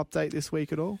Instagram update this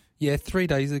week at all? Yeah, 3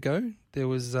 days ago there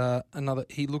was another.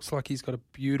 He looks like he's got a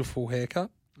beautiful haircut,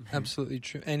 absolutely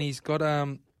true, and he's got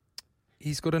a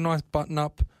nice button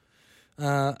up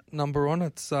number on.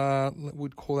 It's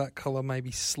we'd call that colour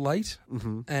maybe slate,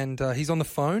 and he's on the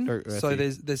phone. So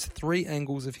there's 3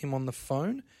 angles of him on the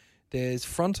phone. There's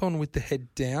front on with the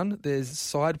head down. There's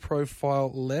side profile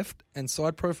left, and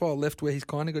side profile left where he's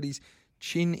kind of got his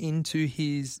chin into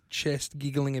his chest,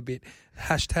 giggling a bit.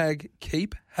 Hashtag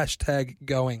keep, hashtag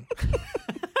going.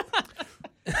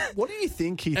 What do you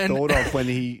think he thought of when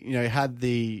he had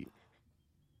the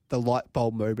light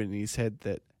bulb moment in his head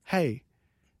that, hey,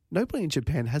 nobody in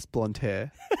Japan has blonde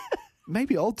hair.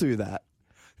 Maybe I'll do that.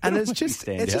 And it's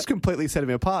just completely set him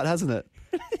apart, hasn't it?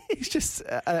 He's just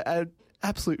a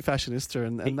absolute fashionista,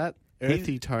 and that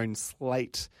earthy tone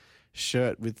slate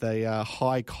shirt with a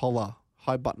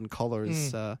high button collar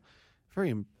is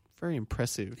very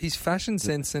impressive. His fashion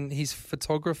sense and his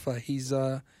photographer, his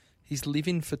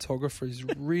live-in photographer is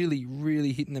really,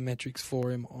 really hitting the metrics for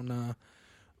him on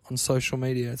social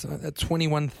media. It's at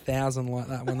 21,000 like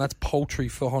that one. That's paltry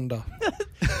for Honda.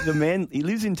 The man, he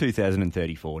lives in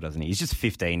 2034, doesn't he? He's just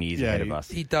 15 years ahead of us.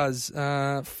 He does.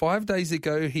 5 days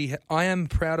ago, I am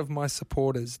proud of my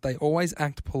supporters. They always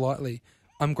act politely.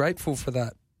 I'm grateful for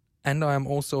that. And I am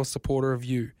also a supporter of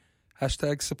you.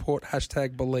 Hashtag support,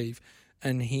 hashtag believe.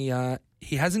 And he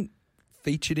hasn't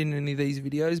featured in any of these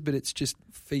videos, but it's just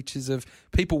features of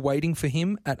people waiting for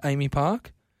him at Amy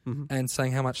Park and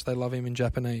saying how much they love him in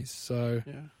Japanese. So...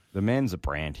 yeah. The man's a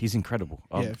brand. He's incredible.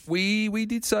 Yeah. We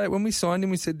did say it when we signed him.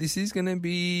 We said this is going to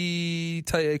be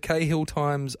Cahill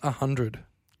times 100.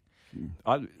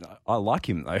 I like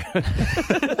him though.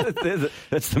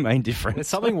 That's the main difference. There's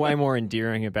something way more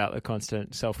endearing about the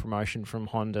constant self-promotion from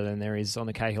Honda than there is on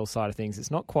the Cahill side of things.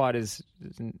 It's not quite as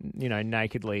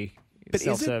nakedly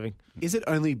self-serving. Is it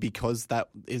only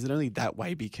that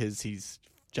way because he's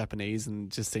Japanese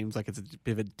and just seems like it's a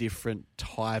bit of a different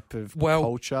type of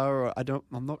culture? Or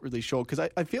I'm not really sure, because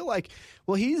I feel like,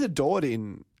 he's adored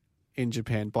in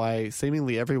Japan by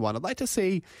seemingly everyone. I'd like to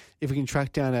see if we can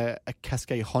track down a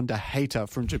Cascade Honda hater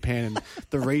from Japan and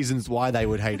the reasons why they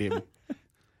would hate him,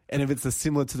 and if it's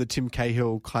similar to the Tim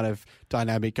Cahill kind of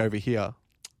dynamic over here.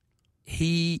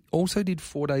 He also did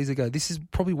 4 days ago. This is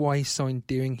probably why he's so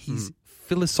endearing. He's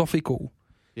philosophical.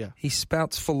 Yeah, he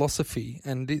spouts philosophy,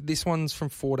 and this one's from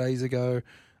 4 days ago.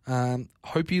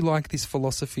 Hope you like this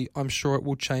philosophy. I'm sure it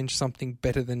will change something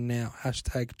better than now.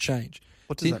 Hashtag change.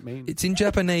 What does that mean? It's in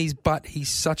Japanese, but he's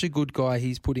such a good guy.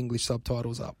 He's put English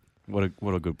subtitles up. What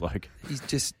a good bloke.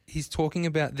 He's talking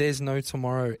about there's no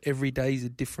tomorrow. Every day is a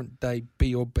different day. Be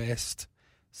your best.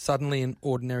 Suddenly an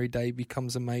ordinary day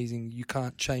becomes amazing. You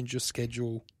can't change your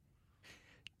schedule.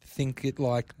 Think it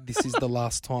like this is the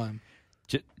last time.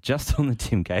 Just on the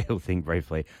Tim Cahill thing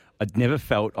briefly, I never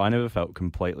felt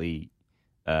completely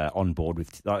on board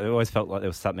with. I always felt like there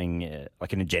was something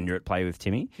like an agenda at play with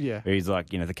Timmy. Yeah, where he's like,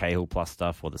 the Cahill Plus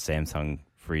stuff or the Samsung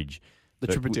fridge, the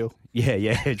triple deal.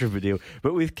 Yeah, triple deal.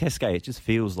 But with Cascade, it just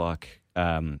feels like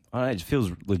I don't know, it just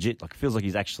feels legit. Like it feels like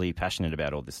he's actually passionate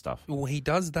about all this stuff. Well, he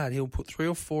does that. He'll put 3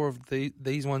 or 4 of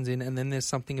these ones in, and then there's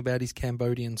something about his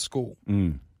Cambodian school.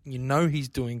 He's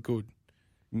doing good.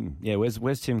 Yeah,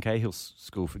 where's Tim Cahill's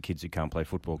school for kids who can't play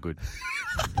football good?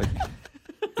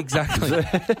 Exactly.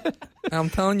 I'm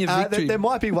telling you, Victory. There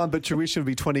might be one, but tuition would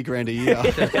be $20,000 a year.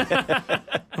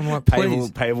 I'm like,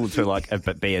 please. Payable to like a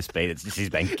BSB. That's just his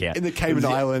bank account. In the Cayman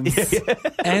Islands.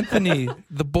 Anthony,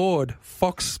 the board,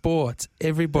 Fox Sports,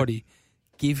 everybody,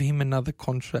 give him another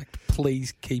contract.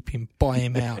 Please keep him. Buy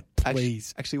him out.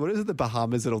 please. Actually, what is it? The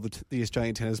Bahamas that all the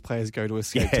Australian tennis players go to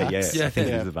escape tax? I think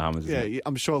it is the Bahamas. Yeah, Isn't it?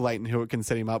 I'm sure Leighton Hewitt can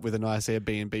set him up with a nice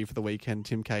Airbnb for the weekend.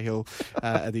 Tim Cahill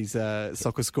at his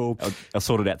soccer school. I'll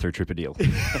sort it out through Tripadeal.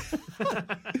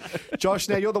 Josh,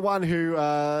 now you're the one who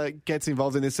gets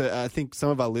involved in this. I think some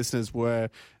of our listeners were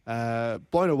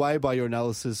blown away by your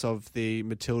analysis of the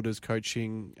Matildas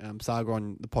coaching saga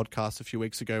on the podcast a few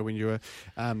weeks ago when you were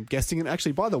guesting. And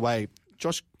actually, by the way,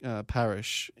 Josh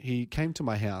Parrish, he came to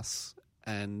my house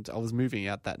and I was moving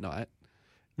out that night.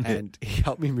 And he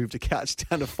helped me move the couch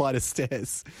down a flight of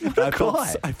stairs.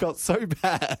 I felt so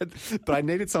bad, but I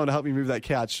needed someone to help me move that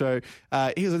couch. So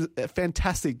he was a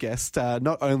fantastic guest,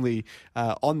 not only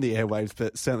on the airwaves,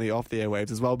 but certainly off the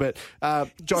airwaves as well. But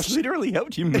Josh literally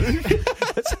helped you move.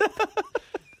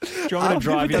 Do you want me to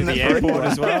drive you to the airport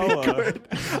as well?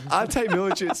 Ante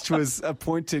Milicic was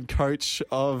appointed coach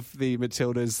of the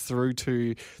Matildas through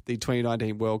to the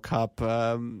 2019 World Cup.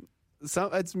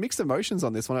 So it's mixed emotions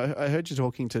on this one. I heard you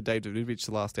talking to Dave Davidovich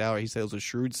the last hour. He said it was a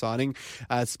shrewd signing.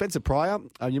 Spencer Pryor,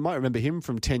 you might remember him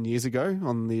from 10 years ago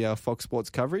on the Fox Sports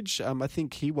coverage. I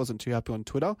think he wasn't too happy on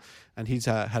Twitter, and he's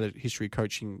had a history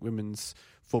coaching women's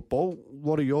football.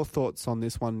 What are your thoughts on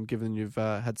this one, given you've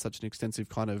had such an extensive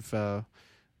kind of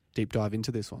deep dive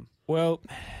into this one? Well,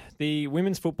 the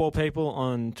women's football people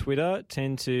on Twitter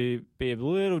tend to be a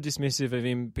little dismissive of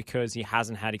him because he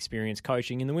hasn't had experience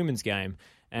coaching in the women's game.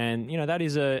 And, that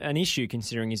is an issue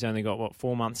considering he's only got,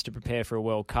 4 months to prepare for a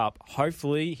World Cup.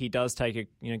 Hopefully he does take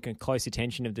close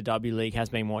attention of the W League, has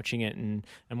been watching it and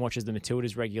watches the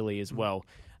Matildas regularly as well.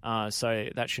 So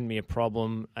that shouldn't be a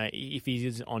problem if he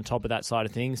is on top of that side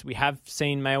of things. We have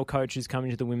seen male coaches come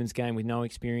into the women's game with no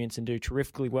experience and do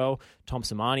terrifically well. Tom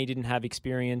Samani didn't have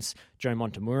experience. Joe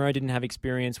Montemuro didn't have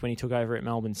experience when he took over at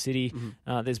Melbourne City.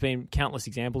 Mm-hmm. There's been countless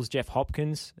examples. Jeff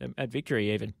Hopkins at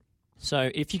Victory even.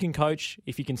 So if you can coach,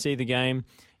 if you can see the game,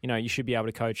 you should be able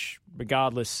to coach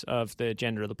regardless of the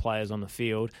gender of the players on the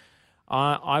field.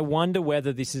 I wonder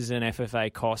whether this is an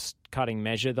FFA cost-cutting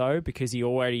measure, though, because he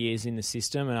already is in the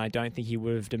system, and I don't think he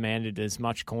would have demanded as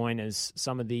much coin as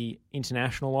some of the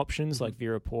international options like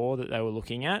Vera Paul that they were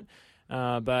looking at.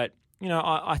 But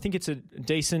I think it's a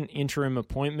decent interim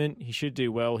appointment. He should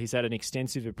do well. He's had an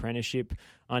extensive apprenticeship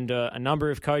under a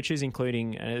number of coaches,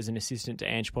 including as an assistant to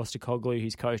Ange Postecoglou,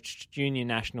 who's coached junior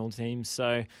national teams.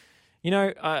 So,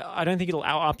 I don't think it'll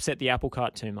upset the apple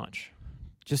cart too much.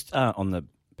 Just on the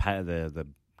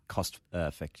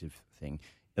cost-effective thing,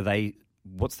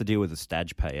 what's the deal with the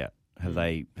Stadge payout? Have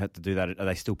they had to do that? Are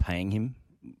they still paying him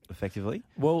effectively?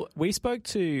 Well, we spoke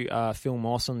to Phil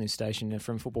Moss on this station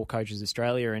from Football Coaches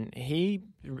Australia, and he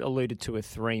alluded to a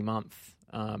 3-month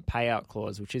payout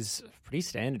clause, which is pretty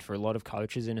standard for a lot of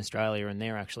coaches in Australia, and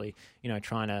they're actually,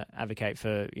 trying to advocate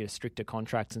for stricter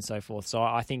contracts and so forth. So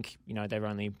I think, they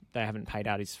haven't paid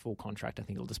out his full contract. I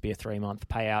think it'll just be a 3-month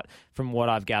payout from what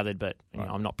I've gathered, but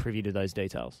I'm not privy to those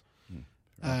details.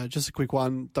 Just a quick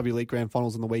one. W League Grand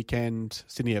Finals on the weekend.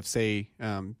 Sydney FC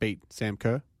beat Sam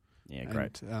Kerr. Yeah,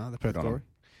 great. And, the Perth Glory.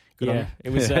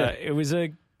 It was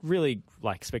a really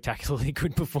spectacularly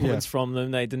good performance from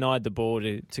them. They denied the ball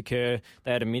to Kerr.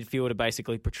 They had a midfielder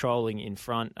basically patrolling in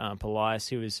front, Polias,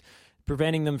 who was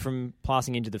preventing them from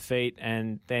passing into the feet.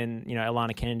 And then,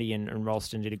 Alana Kennedy and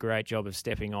Ralston did a great job of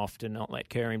stepping off to not let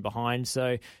Kerr in behind.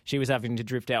 So she was having to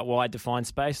drift out wide to find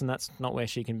space, and that's not where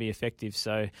she can be effective.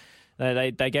 So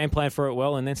they game plan for it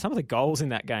well, and then some of the goals in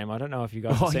that game, I don't know if you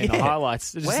guys have seen the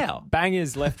highlights. Just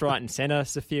bangers left, right and centre.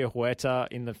 Sophia Huerta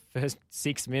in the first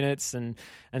 6 minutes, and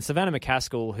Savannah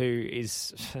McCaskill, who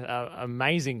is an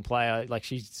amazing player.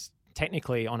 She's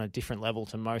technically on a different level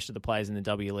to most of the players in the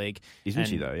W League. Isn't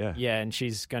she, though? Yeah. Yeah, and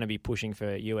she's going to be pushing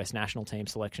for US national team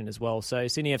selection as well. So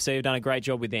Sydney FC have done a great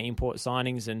job with their import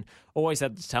signings and always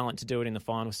had the talent to do it in the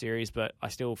final series, but I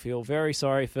still feel very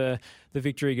sorry for the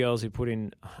Victory girls who put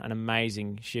in an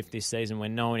amazing shift this season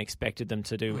when no one expected them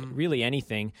to do really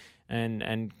anything.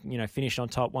 And finished on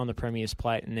top, won the Premier's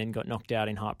Plate, and then got knocked out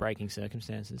in heartbreaking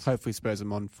circumstances. Hopefully Spurs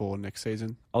them on for next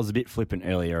season. I was a bit flippant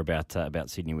earlier about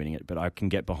Sydney winning it, but I can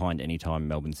get behind any time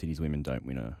Melbourne City's women don't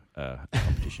win a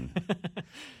competition.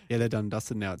 Yeah, they're done and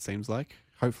dusted now, it seems like.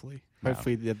 Hopefully. Wow.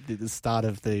 Hopefully the start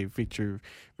of the Victory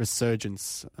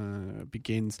resurgence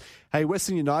begins. Hey,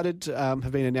 Western United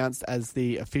have been announced as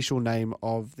the official name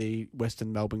of the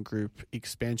Western Melbourne Group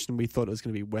expansion. We thought it was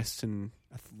going to be Western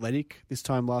Athletic this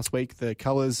time last week. The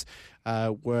colours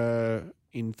were,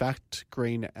 in fact,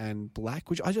 green and black,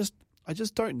 which I just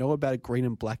don't know about green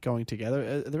and black going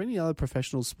together. Are there any other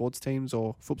professional sports teams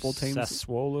or football teams?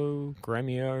 Sassuolo,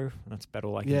 Gremio, that's better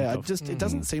like it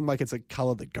doesn't seem like it's a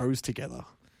colour that goes together.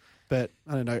 But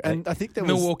I don't know. And I think there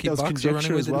was, Milwaukee there was Bucks are running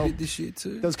conjecture with as it well. a bit this year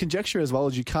too. There was conjecture as well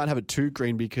as you can't have it too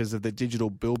green because of the digital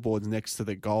billboards next to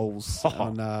the goals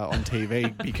on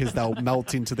TV because they'll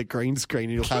melt into the green screen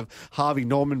and you'll have Harvey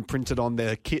Norman printed on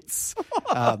their kits.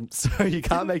 So you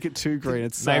can't make it too green.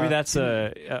 It's Maybe that's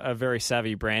a very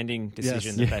savvy branding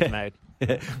decision that they've made.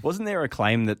 Wasn't there a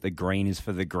claim that the green is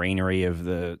for the greenery of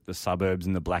the suburbs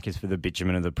and the black is for the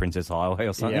bitumen of the Princess Highway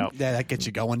or something? Yep. Yeah, that gets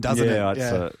you going, doesn't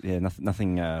it?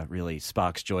 Nothing really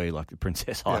sparks joy like the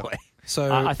Princess Highway.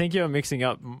 So I think you're mixing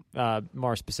up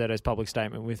Morris Bacetto's public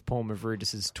statement with Paul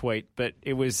Mavrudis' tweet, but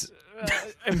it was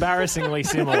embarrassingly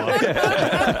similar.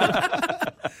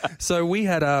 So we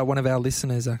had one of our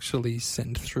listeners actually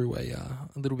send through a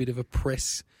little bit of a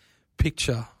press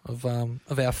picture of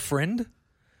our friend.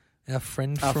 Our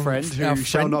friend who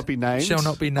shall not be named. Shall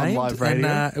not be named. On live radio.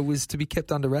 And it was to be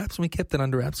kept under wraps. And we kept it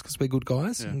under wraps because we're good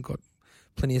guys and got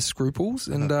plenty of scruples.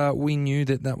 And we knew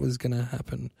that was going to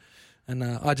happen. And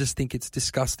I just think it's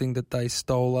disgusting that they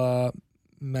stole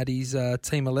Maddie's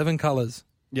Team 11 colours.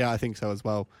 Yeah, I think so as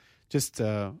well. Just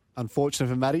unfortunate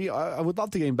for Matty. I would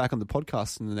love to get him back on the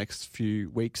podcast in the next few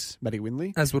weeks, Matty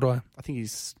Winley. As would I. I think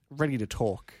he's ready to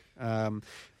talk.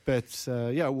 But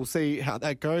we'll see how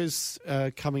that goes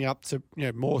coming up to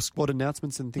more squad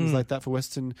announcements and things like that for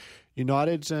Western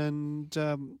United. And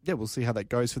we'll see how that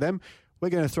goes for them. We're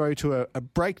going to throw to a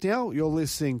break now. You're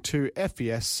listening to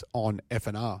FES on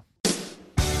FNR.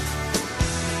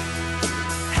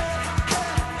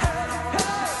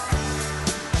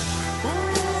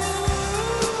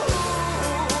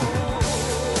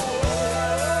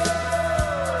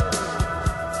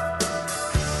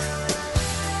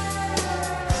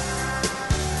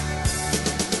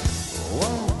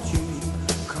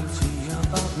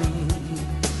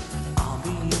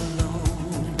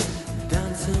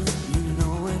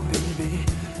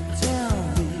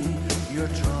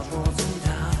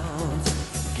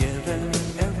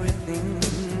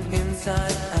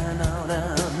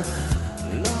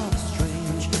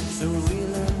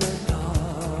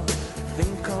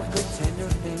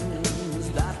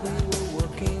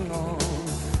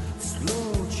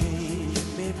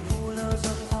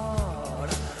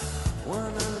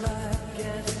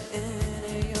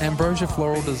 Ambrosia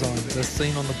Floral Design. They're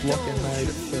seen on the block and made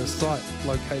at first sight,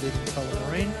 located in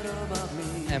Tullamarine.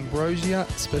 Ambrosia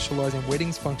specialise in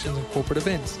weddings, functions and corporate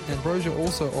events. Ambrosia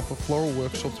also offer floral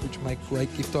workshops which make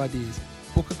great gift ideas.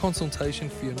 Book a consultation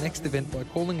for your next event by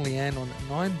calling Leanne on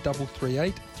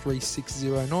 9338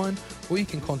 3609 or you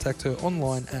can contact her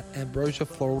online at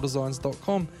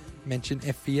ambrosiafloraldesigns.com. Mention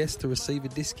FVS to receive a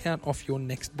discount off your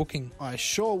next booking. I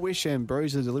sure wish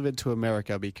Ambrosia delivered to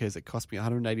America because it cost me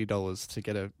 $180 to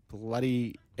get a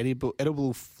bloody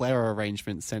edible flower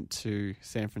arrangement sent to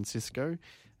San Francisco.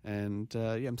 And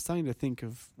I'm starting to think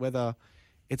of whether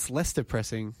it's less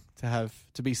depressing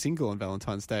to be single on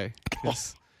Valentine's Day.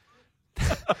 Because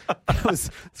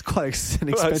it's quite an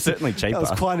expensive. Well, it's certainly cheaper. That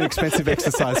was quite an expensive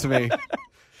exercise for me.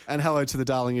 And hello to the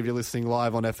darling if you're listening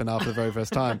live on FNR for the very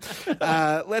first time.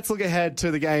 Let's look ahead to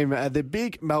the game. The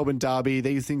big Melbourne derby.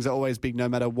 These things are always big no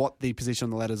matter what the position on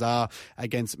the ladders are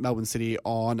against Melbourne City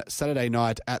on Saturday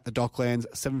night at the Docklands,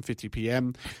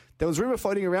 7:50pm. There was rumour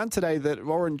floating around today that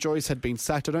Warren Joyce had been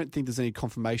sacked. I don't think there's any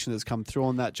confirmation that's come through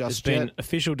on that just There's yet. been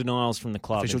official denials from the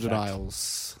club. Official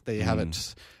denials. There you have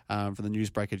it from the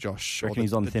newsbreaker, Josh. Reckon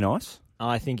he's on thin ice?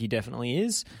 I think he definitely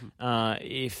is.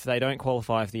 If they don't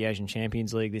qualify for the Asian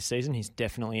Champions League this season, he's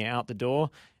definitely out the door.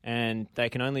 And they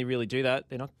can only really do that.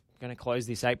 They're not going to close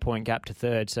this 8-point gap to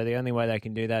third. So the only way they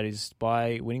can do that is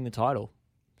by winning the title.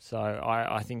 So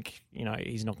I think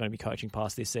he's not going to be coaching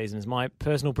past this season. Is my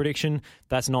personal prediction.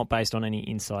 That's not based on any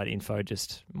inside info,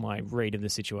 just my read of the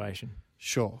situation.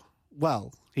 Sure.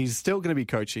 Well, he's still going to be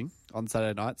coaching on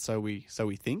Saturday night, so we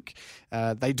think.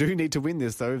 They do need to win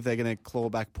this, though, if they're going to claw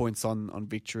back points on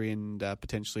victory and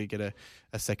potentially get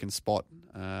a second spot.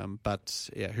 But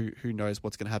who knows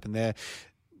what's going to happen there?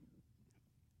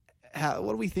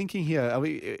 What are we thinking here? Are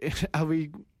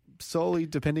we solely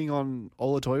depending on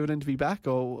Ola Toivonen to be back,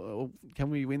 or can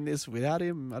we win this without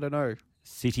him? I don't know.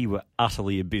 City were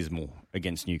utterly abysmal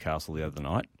against Newcastle the other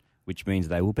night, which means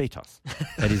they will beat us.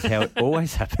 That is how it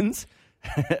always happens.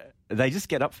 They just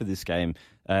get up for this game.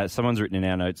 Someone's written in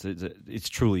our notes, it's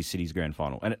truly City's grand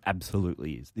final, and it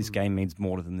absolutely is. This game means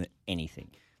more than anything.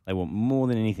 They want more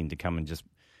than anything to come and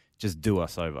just do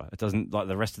us over. It doesn't, like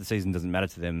the rest of the season doesn't matter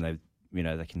to them. They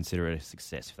consider it a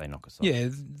success if they knock us off. Yeah,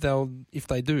 if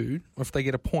they do, or if they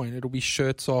get a point, it'll be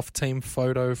shirts off, team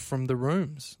photo from the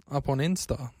rooms up on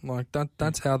Insta. Like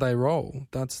that's how they roll.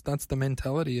 That's the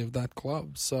mentality of that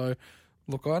club. So,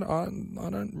 look, I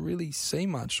don't really see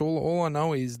much. All I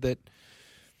know is that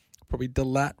Probably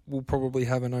Delat will probably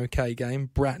have an okay game.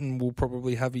 Bratton will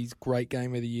probably have his great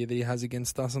game of the year that he has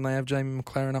against us, and they have Jamie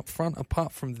McLaren up front.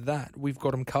 Apart from that, we've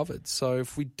got them covered. So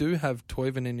if we do have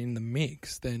Toivonen in the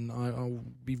mix, then I'll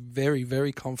be very,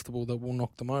 very comfortable that we'll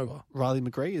knock them over. Riley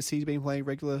McGree, has he been playing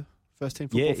regular first-team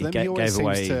football for them? He always gave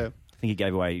away, seems to... I think he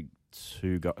gave away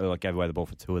gave away the ball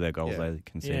for 2 of their goals they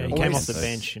conceded. Yeah, he came off the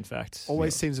bench, in fact.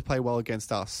 Always seems to play well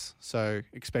against us, so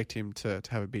expect him to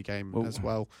have a big game as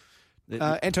well.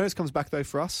 Antonis comes back, though,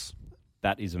 for us.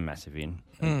 That is a massive in.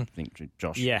 I think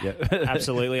Josh. Yeah,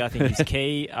 absolutely. I think he's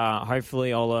key.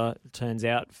 Hopefully Ola turns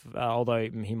out, although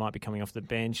he might be coming off the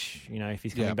bench, if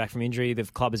he's coming back from injury. The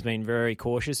club has been very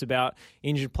cautious about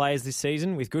injured players this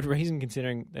season, with good reason,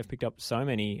 considering they've picked up so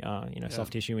many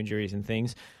soft tissue injuries and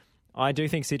things. I do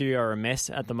think City are a mess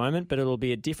at the moment, but it'll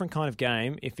be a different kind of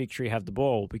game if Victory have the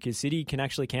ball, because City can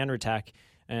actually counterattack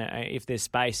if there's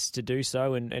space to do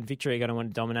so, and Victory are going to want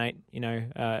to dominate,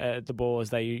 the ball as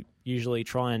they usually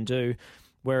try and do.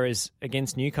 Whereas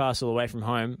against Newcastle away from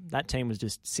home, that team was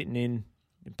just sitting in,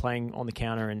 playing on the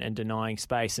counter and denying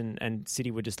space, and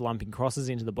City were just lumping crosses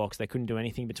into the box. They couldn't do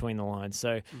anything between the lines.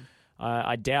 So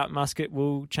I doubt Muscat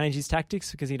will change his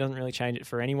tactics, because he doesn't really change it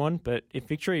for anyone. But if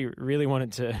Victory really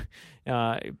wanted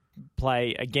to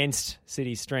play against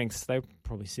City's strengths, they'll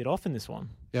probably sit off in this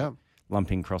one. Yeah.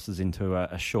 Lumping crosses into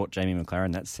a short Jamie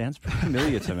McLaren. That sounds pretty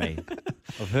familiar to me.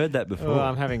 I've heard that before. Well,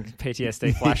 I'm having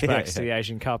PTSD flashbacks to the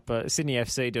Asian Cup. Sydney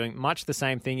FC doing much the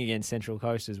same thing against Central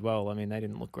Coast as well. I mean, they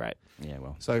didn't look great. Yeah,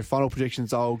 well. So final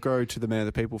predictions, I'll go to the man of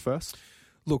the people first.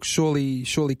 Look, surely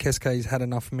Keskay's had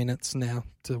enough minutes now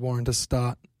to warrant a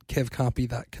start. Kev can't be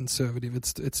that conservative.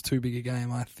 It's too big a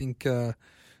game. I think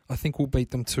we'll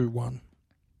beat them 2-1.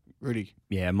 Rudy.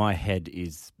 Yeah, my head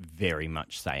is very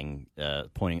much saying,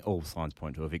 pointing, all signs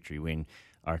point to a Victory win.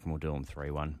 I reckon we'll do them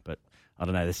 3-1. But I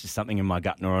don't know, there's just something in my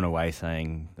gut gnawing away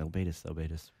saying they'll beat us.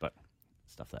 But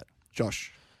stuff that.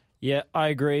 Josh. Yeah, I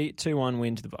agree. 2-1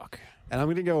 win to the Buck. And I'm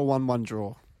going to go a 1-1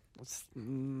 draw.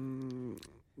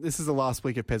 This is the last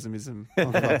week of pessimism,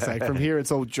 for fuck's sake. From here,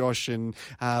 it's all Josh, and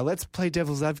let's play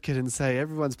devil's advocate and say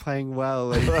everyone's playing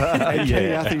well, and Kenny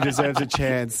Athey deserves a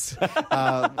chance.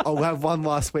 I'll have one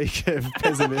last week of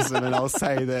pessimism, and I'll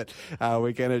say that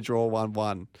we're going to draw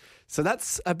 1-1. So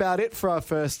that's about it for our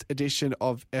first edition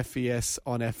of FES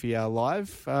on FER Live.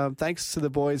 Thanks to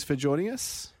the boys for joining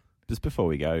us. Just before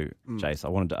we go, Jace, I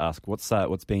wanted to ask,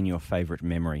 what's been your favourite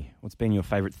memory? What's been your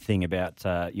favourite thing about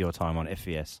your time on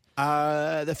FES?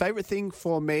 The favourite thing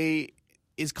for me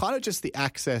is kind of just the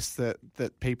access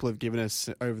that people have given us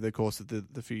over the course of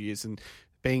the few years, and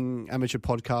being amateur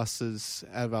podcasters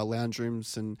out of our lounge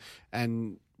rooms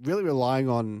and really relying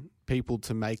on people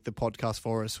to make the podcast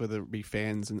for us, whether it be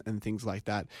fans and things like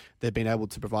that. They've been able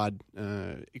to provide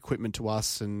equipment to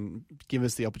us and give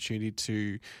us the opportunity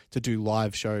to do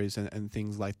live shows and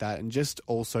things like that. And just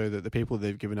also the people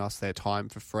they've given us their time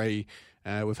for free.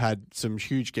 We've had some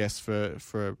huge guests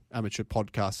for amateur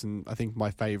podcasts, and I think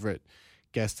my favourite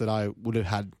guest that I would have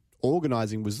had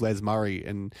organising was Les Murray,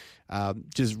 and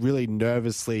just really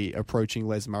nervously approaching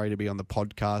Les Murray to be on the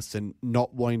podcast and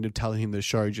not wanting to tell him the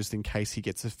show just in case he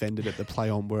gets offended at the play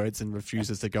on words and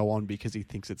refuses to go on because he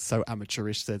thinks it's so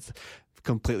amateurish that's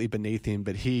completely beneath him.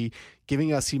 But he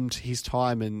giving us his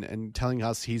time and telling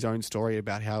us his own story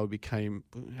about how he became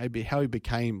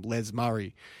Les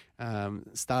Murray.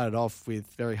 Started off with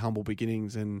very humble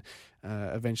beginnings and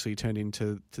eventually turned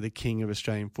into the king of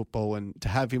Australian football. And to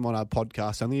have him on our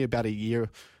podcast only about a year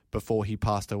before he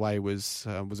passed away was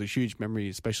a huge memory,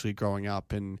 especially growing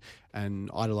up and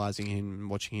idolising him and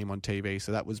watching him on TV.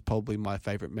 So that was probably my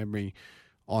favourite memory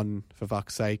on For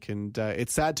Fuck's Sake. And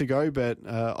it's sad to go, but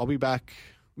I'll be back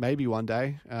maybe one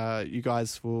day. You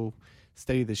guys will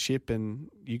steady the ship,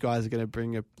 and you guys are going to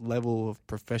bring a level of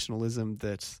professionalism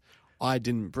that I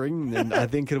didn't bring, and I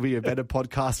think it'll be a better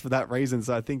podcast for that reason.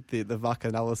 So I think the VUC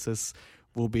analysis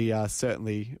will be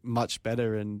certainly much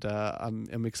better, and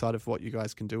I'm excited for what you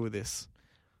guys can do with this.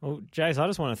 Well, Jace, I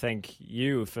just want to thank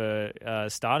you for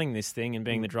starting this thing and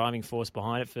being the driving force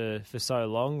behind it for so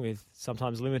long, with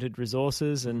sometimes limited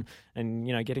resources and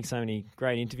getting so many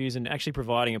great interviews and actually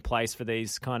providing a place for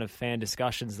these kind of fan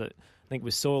discussions that I think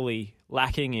was sorely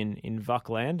lacking in VUC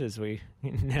land, as we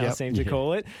now seem to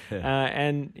call it.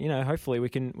 And hopefully we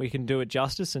can do it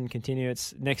justice and continue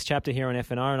its next chapter here on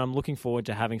FNR. And I'm looking forward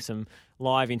to having some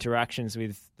live interactions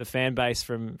with the fan base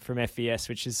from FES,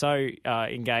 which is so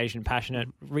engaged and passionate.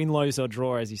 Win, lose or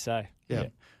draw, as you say. Yeah.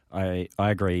 I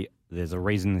agree. There's a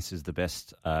reason this is the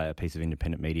best piece of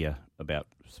independent media about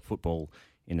football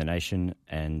in the nation,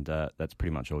 and that's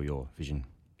pretty much all your vision.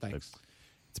 Thanks.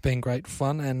 It's been great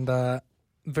fun, and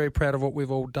very proud of what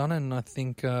we've all done, and I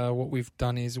think what we've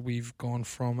done is we've gone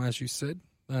from, as you said,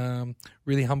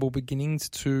 really humble beginnings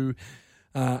to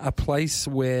a place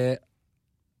where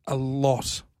a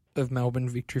lot of Melbourne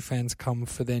Victory fans come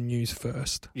for their news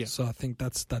first. Yeah. So I think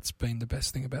that's been the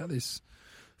best thing about this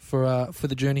for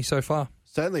the journey so far.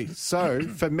 Certainly. So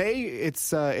for me,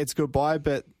 it's goodbye,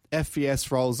 but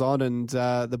FVS rolls on, and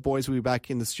the boys will be back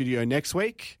in the studio next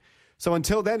week. So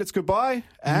until then, it's goodbye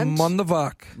and Mon the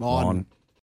Vak. Mon.